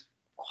impact is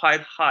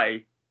quite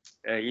high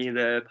in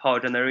the power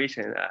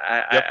generation.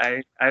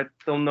 I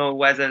don't know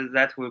whether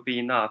that will be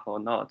enough or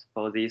not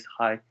for this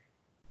high,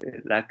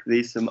 like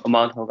this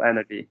amount of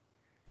energy.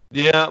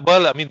 Yeah,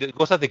 well, I mean, it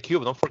goes at the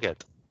cube. Don't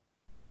forget.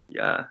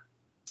 Yeah.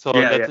 So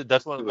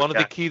that's one of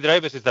the key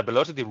drivers is that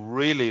velocity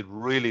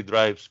really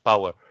drives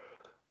power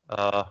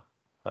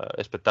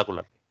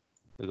spectacular.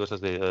 It goes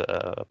as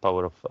the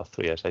power of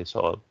 3, as I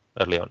saw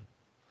early on.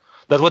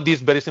 That's what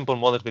these very simple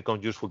models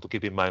become useful to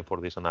keep in mind for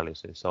this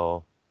analysis.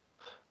 So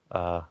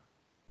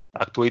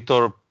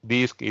actuator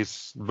disk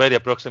is very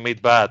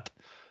approximate, but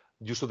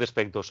you should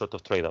expect those sort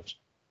of trade-offs.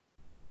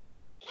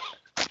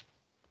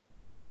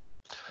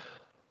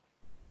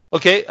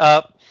 Okay,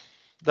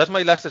 that's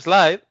my last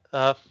slide.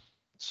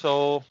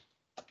 So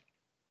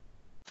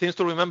things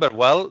to remember,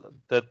 well,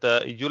 that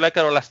if you like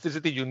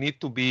aeroelasticity, you need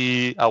to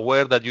be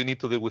aware that you need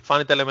to deal with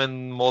finite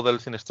element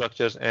models in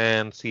structures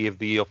and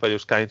CFD of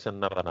various kinds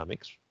and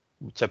aerodynamics,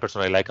 which I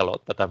personally like a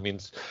lot, but that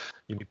means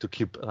you need to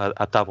keep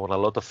a tab on a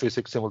lot of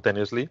physics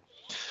simultaneously.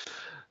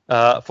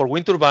 For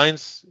wind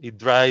turbines, it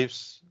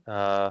drives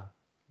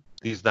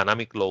these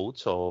dynamic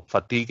loads, so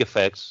fatigue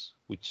effects,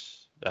 which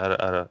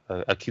are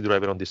a key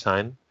driver on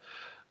design.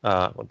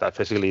 That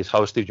basically is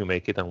how stiff you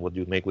make it and what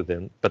you make with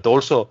them, but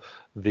also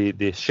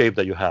the shape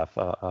that you have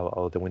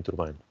of the wind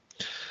turbine.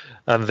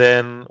 And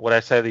then what I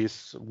said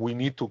is we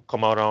need to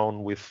come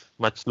around with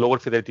much lower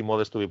fidelity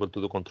models to be able to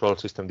do control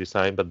system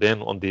design. But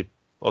then on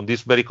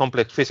this very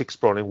complex physics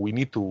problem, we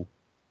need to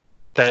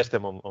test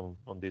them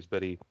on these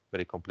very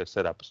complex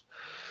setups.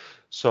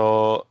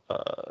 So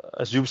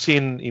as you've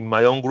seen in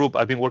my own group,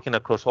 I've been working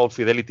across all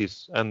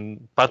fidelities,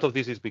 and part of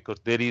this is because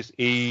there is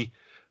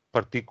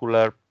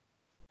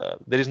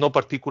there is no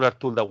particular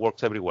tool that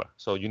works everywhere.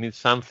 So you need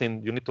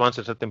something, you need to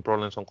answer certain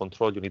problems on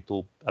control, you need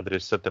to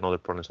address certain other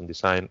problems on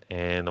design,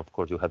 and of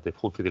course you have the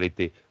full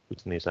fidelity,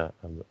 which needs a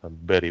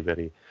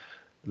very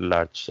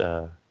large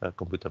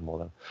computer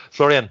model.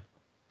 Florian.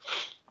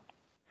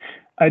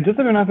 I just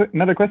have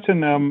another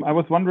question. I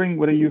was wondering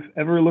whether you've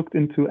ever looked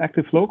into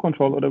active flow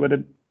control, or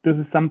whether this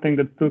is something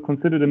that's still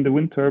considered in the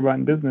wind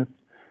turbine business.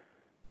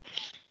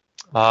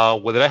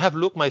 Whether I have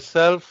looked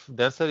myself,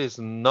 the answer is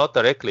not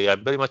directly.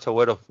 I'm very much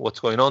aware of what's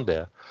going on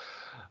there.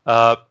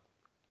 I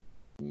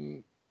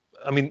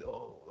mean,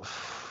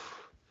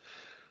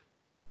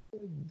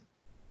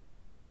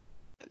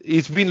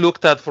 it's been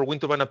looked at for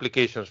wind turbine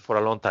applications for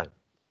a long time,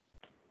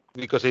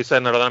 because it's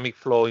an aerodynamic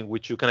flow in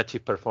which you can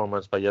achieve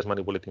performance by just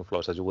manipulating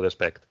flows, as you would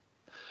expect.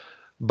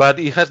 But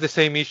it has the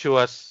same issue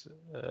as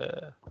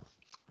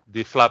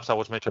the flaps I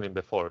was mentioning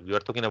before. You are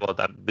talking about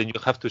that. Then you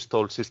have to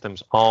install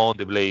systems on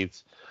the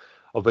blades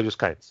of various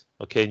kinds.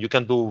 Okay, you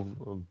can do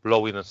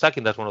blowing and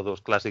sucking. That's one of those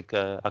classic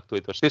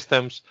actuator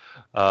systems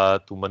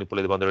to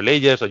manipulate the boundary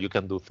layers, or you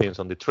can do things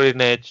on the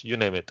trailing edge, you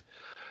name it.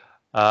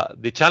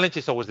 The challenge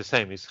is always the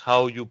same, is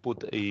how you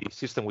put a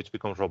system which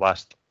becomes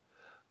robust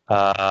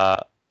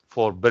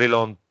for very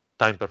long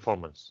time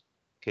performance.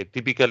 Okay,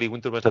 typically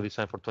wind turbines are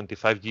designed for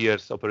 25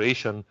 years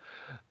operation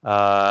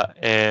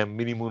and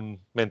minimum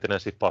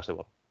maintenance if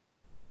possible.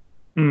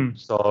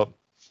 So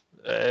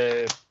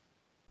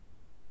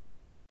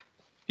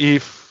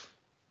if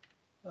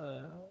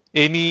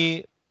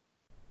any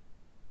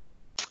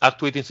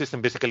actuating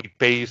system basically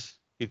pays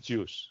its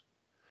use,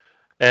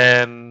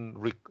 and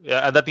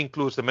that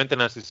includes the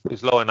maintenance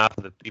is low enough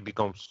that it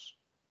becomes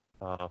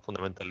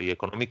fundamentally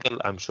economical,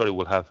 I'm sure it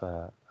will have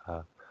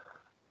a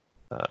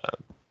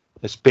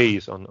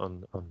space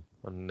on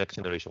next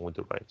generation wind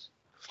turbines.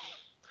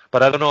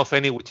 But I don't know of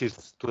any which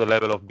is to the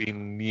level of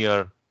being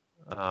near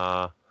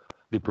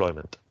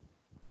deployment.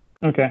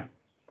 Okay.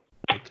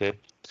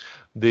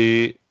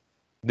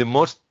 The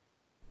most,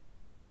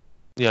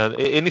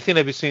 anything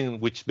I've seen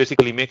which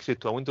basically makes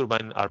it to a wind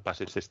turbine are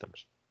passive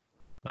systems,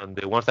 and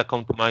the ones that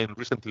come to mind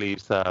recently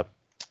is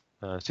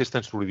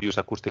systems to reduce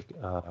acoustic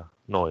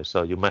noise.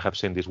 So you might have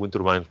seen these wind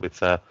turbines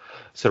with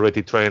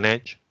serrated trailing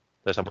edge.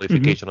 There's a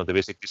modification of the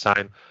basic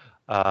design,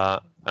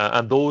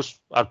 and those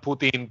are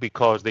put in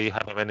because they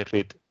have a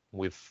benefit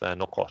with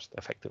no cost,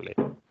 effectively.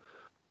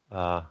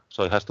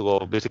 So it has to go.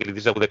 Basically,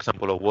 this is a good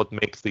example of what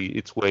makes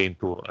its way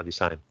into a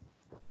design.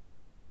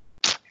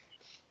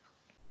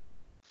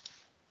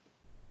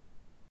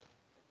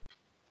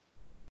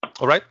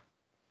 All right.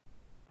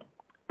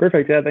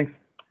 Perfect. Yeah, thanks.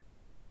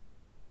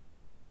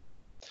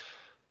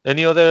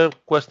 Any other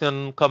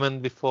question,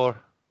 comment before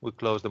we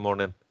close the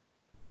morning?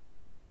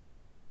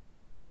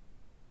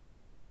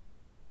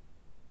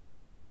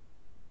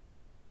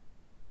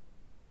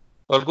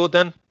 All good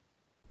then.